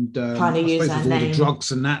 Yeah. And trying to use with all the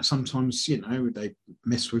drugs and that, sometimes they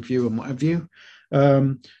mess with you and what have you.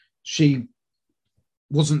 She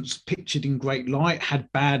wasn't pictured in great light,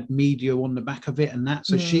 had bad media on the back of it and that.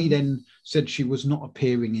 So she then said she was not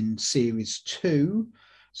appearing in series 2.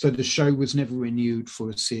 So the show was never renewed for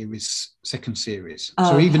a second series.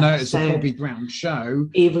 So even though it's a Bobby Brown show,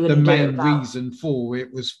 the main reason for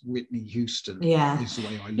it was Whitney Houston. Yeah. Is the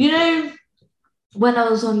way I look at it. When I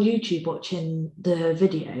was on YouTube watching the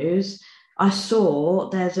videos, I saw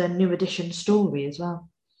there's a New Edition story as well.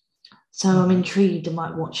 So I'm intrigued. I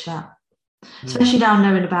might watch that. Especially now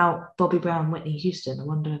knowing about Bobby Brown, Whitney Houston. I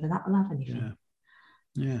wonder whether that will have anything.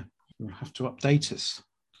 Yeah. We'll have to update us.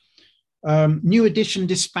 New Edition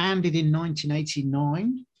disbanded in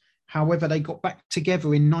 1989. However, they got back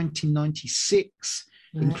together in 1996,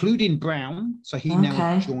 including Brown. So he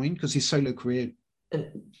now joined because his solo career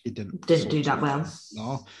didn't do that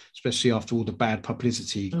well, especially after all the bad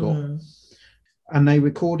publicity he got. And they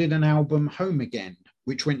recorded an album, Home Again,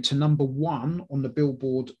 which went to number 1 on the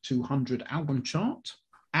Billboard 200 album chart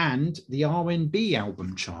and the R&B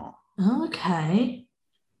album chart. Okay.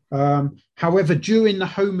 However, during the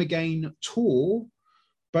Home Again tour,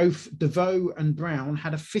 both DeVoe and Brown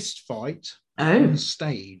had a fist fight on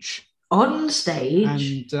stage. On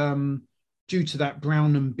stage? And due to that,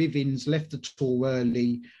 Brown and Bivins left the tour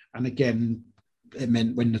early. And again, it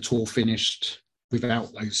meant when the tour finished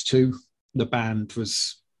without those two, the band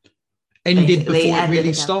was ended before it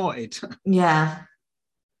really started. Yeah.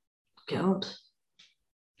 God.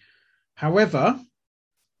 However,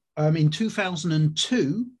 in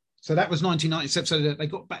 2002, so that was 1997. So they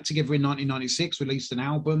got back together in 1996, released an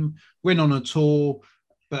album, went on a tour,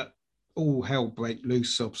 but all hell broke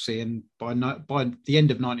loose, obviously. And by the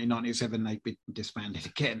end of 1997, they'd been disbanded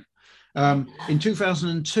again. In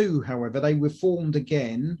 2002, however, they were formed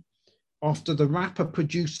again after the rapper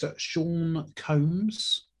producer Sean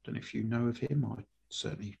Combs. Don't know if you know of him. I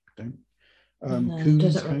certainly don't.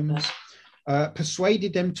 Combs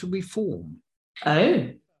persuaded them to reform. Oh.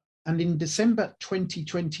 And in December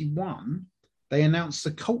 2021, they announced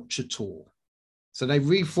the Culture Tour. So they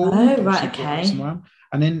reformed. Oh, right, okay.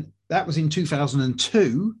 And then that was in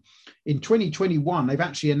 2002. In 2021, they've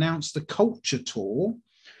actually announced the Culture Tour,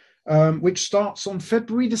 which starts on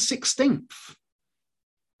February the 16th.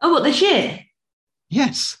 Oh, what, this year?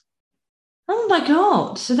 Yes. Oh my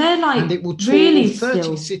God. So they're like, and it will tour really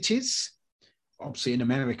 30 cities, obviously in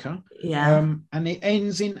America. Yeah. And it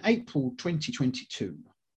ends in April 2022.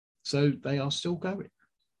 So they are still going.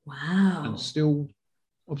 Wow. And still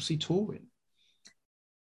obviously touring.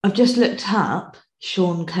 I've just looked up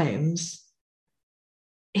Sean Combs.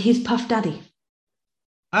 He's Puff Daddy.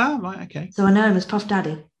 Ah, right, okay. So I know him as Puff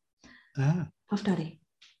Daddy. Ah. Puff Daddy.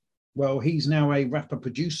 Well, he's now a rapper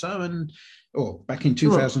producer, and back in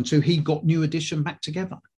 2002, he got New Edition back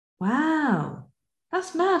together. Wow.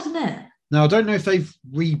 That's mad, isn't it? Now, I don't know if they've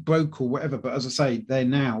re-broke or whatever, but as I say, they're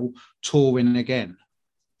now touring again.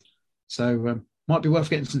 So might be worth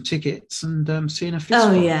getting some tickets and seeing a fist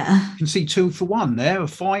fight. Yeah. You can see 2 for 1 there, a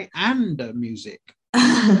fight and music,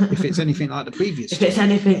 if it's anything like the previous. If it's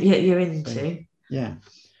anything you're into. Yeah.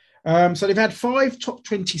 So they've had 5 top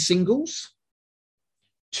 20 singles,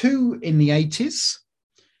 2 in the 80s,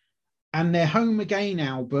 and their Home Again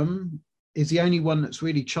album is the only one that's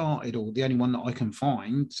really charted, or the only one that I can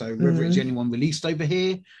find. So whether it's the only one released over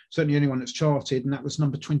here, certainly the only one that's charted, and that was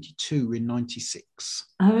number 22 in 96.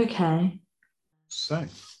 Oh, okay. So,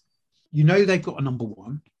 you know they've got a number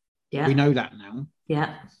 1. Yeah. We know that now.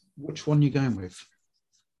 Yeah. Which one are you going with?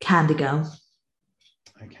 Candy Girl.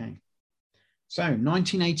 Okay. So,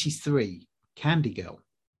 1983, Candy Girl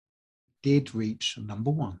did reach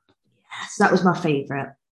number 1. Yes, that was my favourite.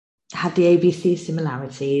 Had the ABC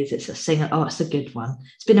similarities. It's a singer. Oh, it's a good one.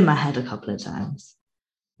 It's been in my head a couple of times.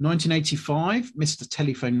 1985, Mr.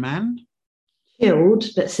 Telephone Man. Chilled,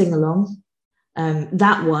 but sing along.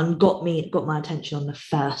 That one got my attention on the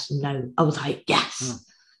first note. I was like, yes. Oh.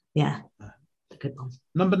 Yeah. A good one.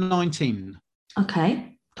 Number 19.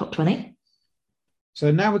 Okay. Top 20.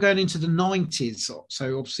 So now we're going into the 90s.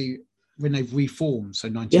 So obviously when they've reformed, so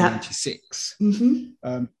 1996. Yeah.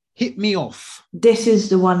 Mm-hmm. Hit Me Off. This is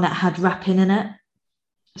the one that had rapping in it.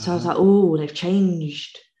 So I was like, oh, they've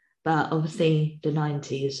changed. But obviously the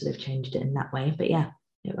 90s, so they've changed it in that way. But yeah,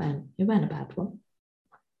 it went a bad one.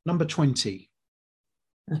 Number 20.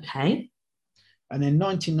 Okay. And then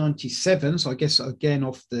 1997, so I guess again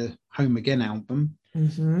off the Home Again album,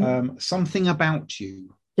 Something About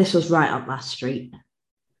You. This was right up my street.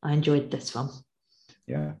 I enjoyed this one.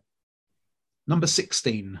 Yeah. Number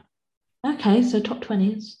 16. Okay, so top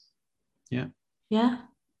 20s. Yeah. Yeah.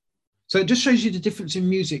 So it just shows you the difference in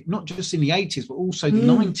music, not just in the 80s, but also the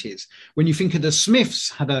 90s. When you think of the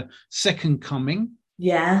Smiths had a second coming.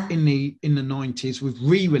 Yeah. In the 90s with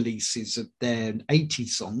re-releases of their 80s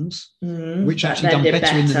songs, which actually done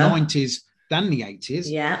better in the 90s than the 80s.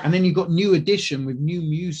 Yeah. And then you've got New Edition with new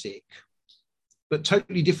music, but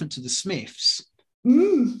totally different to the Smiths,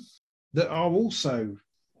 that are also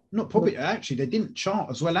not probably actually they didn't chart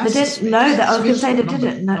as well as they didn't. No, that I was going to say they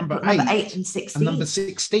didn't. No, number 8 and 16. And number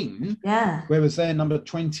 16. Yeah. Whereas they're number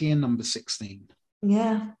 20 and number 16.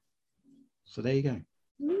 Yeah. So there you go.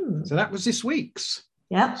 So that was this week's.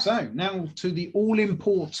 Yeah. So now to the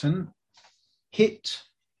all-important hit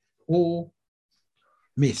or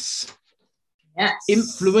miss. Yes.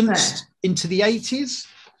 Influenced into the 80s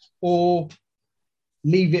or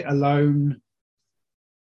leave it alone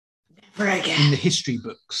in the history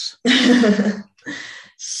books.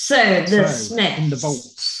 So the Smiths. In the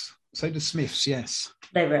vaults. So the Smiths, yes.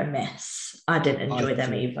 They were a miss. I didn't enjoy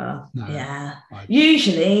them either. No, yeah.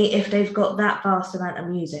 Usually, if they've got that vast amount of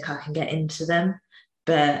music, I can get into them.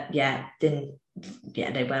 But yeah, they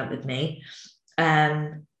weren't with me.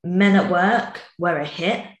 Men at Work were a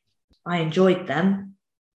hit. I enjoyed them.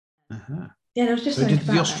 Yeah, there was just so did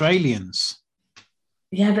the Australians.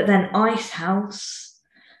 Yeah, but then Ice House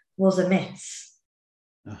was a miss.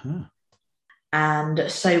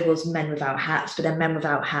 And so was Men Without Hats, but then Men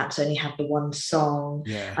Without Hats only had the one song.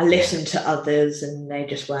 Yeah. I listened to others and they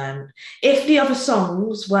just weren't. If the other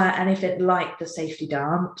songs were anything like the Safety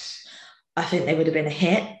Dance, I think they would have been a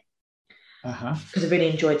hit. because I really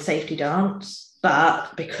enjoyed Safety Dance.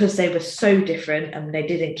 But because they were so different and they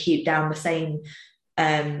didn't keep down the same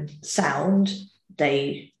sound,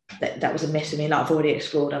 that was a miss for me. Like, I've already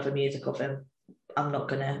explored other music of them. I'm not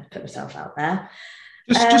going to put myself out there.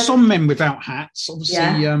 Just on Men Without Hats,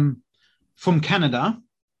 obviously, from Canada.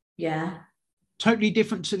 Yeah. Totally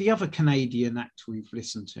different to the other Canadian act we've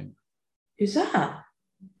listened to. Who's that?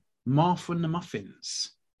 Martha and the Muffins.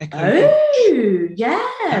 Oh,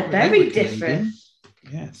 yeah. Very different.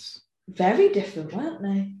 Yes. Very different, weren't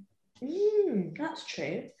they? That's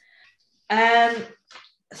true.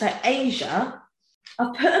 So Asia,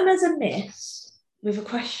 I've put them as a miss with a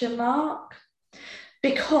question mark,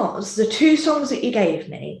 because the 2 songs that you gave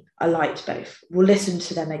me, I liked both. We'll listen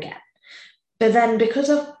to them again. But then because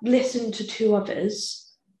I've listened to 2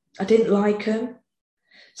 others, I didn't like them.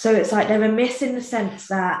 So it's like they're a miss in the sense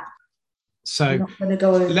that I'm not going to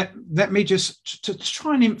go over. Let me just to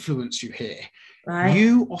try and influence you here. Right.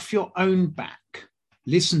 You, off your own back,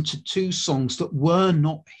 listened to 2 songs that were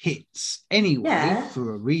not hits anyway,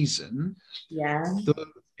 for a reason. Yeah.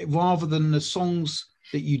 Rather than the songs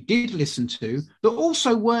that you did listen to that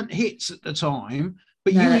also weren't hits at the time,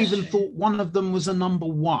 but you even thought one of them was a number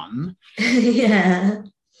 1. Yeah.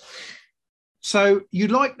 So you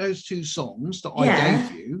like those 2 songs that I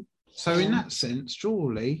gave you. So in that sense,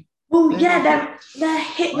 surely. Well, they're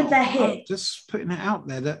hit with their hit. I'm just putting it out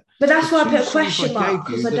there that. But that's why I put a question mark,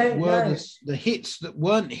 because I don't know. The hits that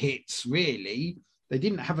weren't hits, really. They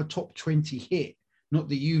didn't have a top 20 hit. Not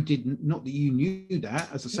that you didn't. Not that you knew that.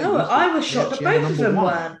 As I said, no, I was shocked that both of them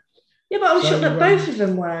weren't. Yeah, but I was shocked that both of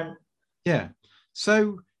them weren't. Yeah.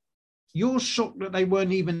 So you're shocked that they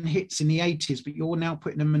weren't even hits in the 80s, but you're now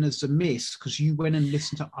putting them in as a miss because you went and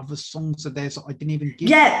listened to other songs of theirs that I didn't even give.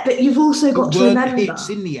 Yeah, but you've also got to remember hits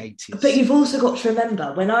in the 80s. But you've also got to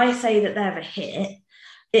remember, when I say that they're a hit,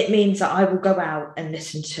 it means that I will go out and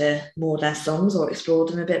listen to more of their songs or explore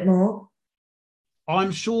them a bit more.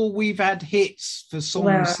 I'm sure we've had hits for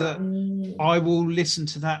songs that I will listen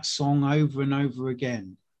to that song over and over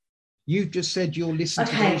again. You've just said you'll listen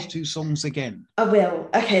to those 2 songs again. I will.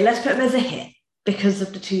 Okay, let's put them as a hit because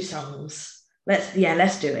of the 2 songs. Let's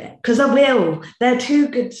do it. Because I will. They're 2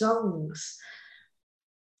 good songs.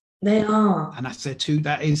 They are. And that's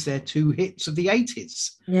that is their 2 hits of the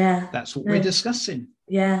 80s. Yeah. That's what we're discussing.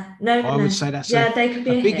 Yeah. I would say that's they could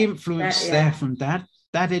be a big influence there from Dad.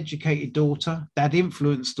 Dad educated daughter. Dad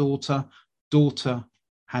influenced daughter. Daughter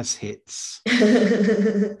has hits.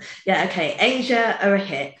 Yeah, okay. Asia are a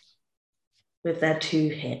hit with their 2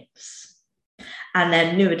 hits. And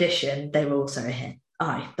then New Edition, they were also a hit.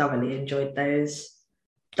 I thoroughly enjoyed those.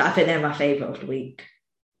 I think they're my favourite of the week.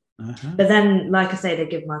 But then, like I say, they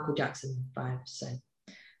give Michael Jackson vibes, so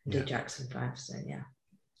Jackson vibes, so yeah.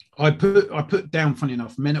 I put down, funny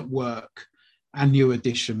enough, Men at Work and New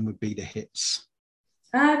Edition would be the hits.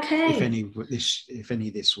 Okay. If any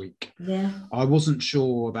this week. Yeah. I wasn't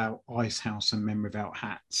sure about Icehouse and Men Without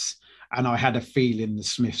Hats, and I had a feeling the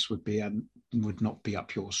Smiths would not be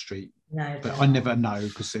up your street. No, but I never know,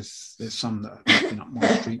 because there's some that are up my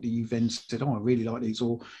street that you then said, "Oh, I really like these,"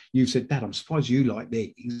 or you said, "Dad, I'm surprised you like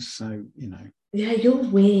these." So Yeah, you're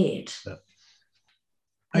weird. But,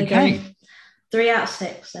 okay. 3 out of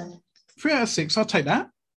 6 then. 3 out of 6. I'll take that.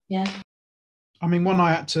 Yeah. I mean, one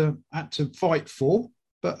I had to fight for,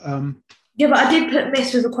 but yeah, but I did put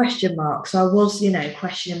miss with a question mark, so I was,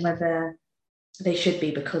 questioning whether they should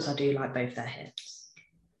be, because I do like both their hits.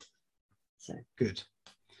 So good.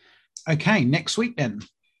 Okay, next week then.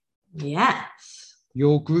 Yes.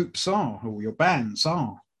 Your groups are, or your bands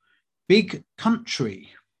are, Big Country.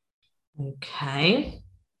 Okay.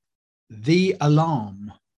 The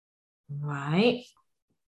Alarm. Right.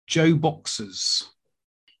 JoBoxers.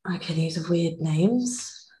 Okay, these are weird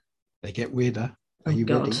names. They get weirder. Are you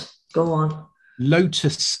ready? Go on.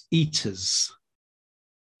 Lotus Eaters.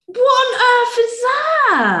 What on earth is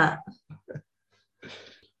that?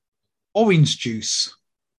 Orange Juice.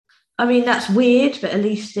 I mean, that's weird, but at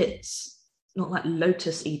least it's not like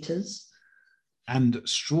Lotus Eaters. And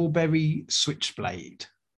Strawberry Switchblade.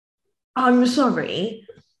 I'm sorry.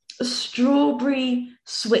 Strawberry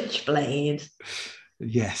Switchblade.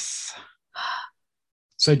 Yes.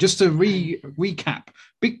 So just to recap,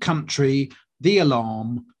 Big Country, The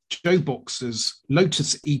Alarm, JoBoxers,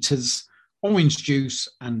 Lotus Eaters, Orange Juice,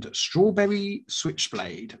 and Strawberry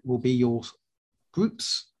Switchblade will be your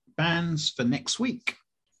groups, bands for next week.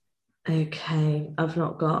 Okay, I've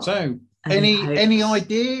not got. So any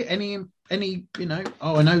idea, any,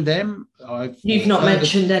 I know them. You've not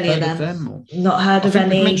mentioned any of them. Or, not heard of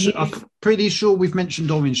any. I'm pretty sure we've mentioned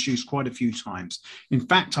Orange Juice quite a few times. In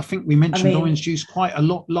fact, I think we mentioned Orange Juice quite a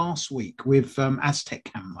lot last week with Aztec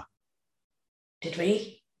Camera. Did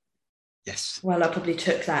we? Yes. Well, I probably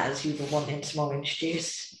took that as you were wanting some orange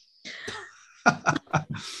juice.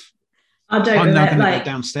 I'm now going to go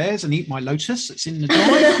downstairs and eat my Lotus that's in the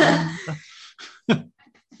drive.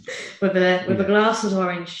 with a glass of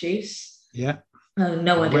orange juice. Yeah. Oh,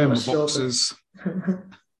 no idea what boxes.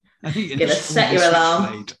 You're gonna set your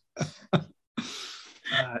alarm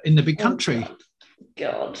in the big country.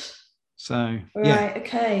 God. So right,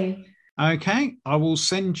 okay. Okay, I will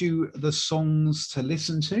send you the songs to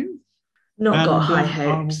listen to. Not got high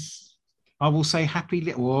hopes. I will say happy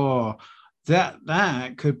little. Oh,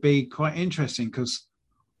 that could be quite interesting because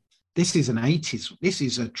this is an 80s. This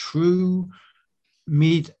is a true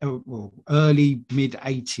early mid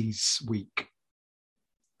 80s week.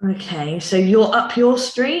 Okay, so you're up your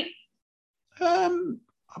street? I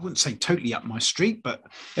wouldn't say totally up my street, but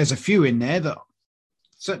there's a few in there that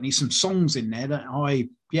certainly some songs in there that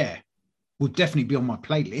would definitely be on my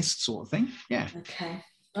playlist, sort of thing. Yeah. Okay.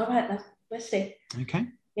 All right then. Let's see. Okay.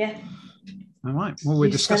 Yeah. All right. Well, we'll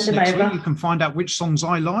discuss next week. You can find out which songs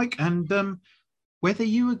I like and whether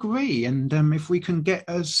you agree, and if we can get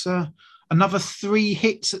us another 3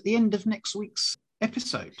 hits at the end of next week's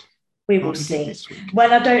episode. We will see.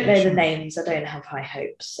 Well, I don't know the names. I don't have high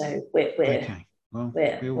hopes, so we're okay. Well,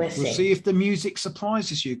 we'll see if the music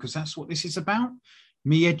surprises you, because that's what this is about.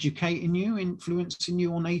 Me educating you, influencing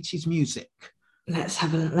you on 80s music. Let's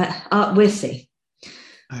have a look. We'll see.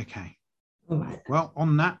 Okay. All right. Well,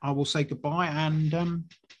 on that, I will say goodbye and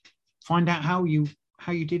find out how you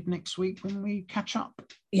did next week when we catch up.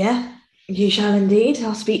 Yeah, you shall indeed.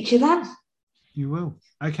 I'll speak to you then. You will.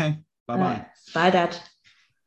 Okay. Bye-bye. Bye, Dad.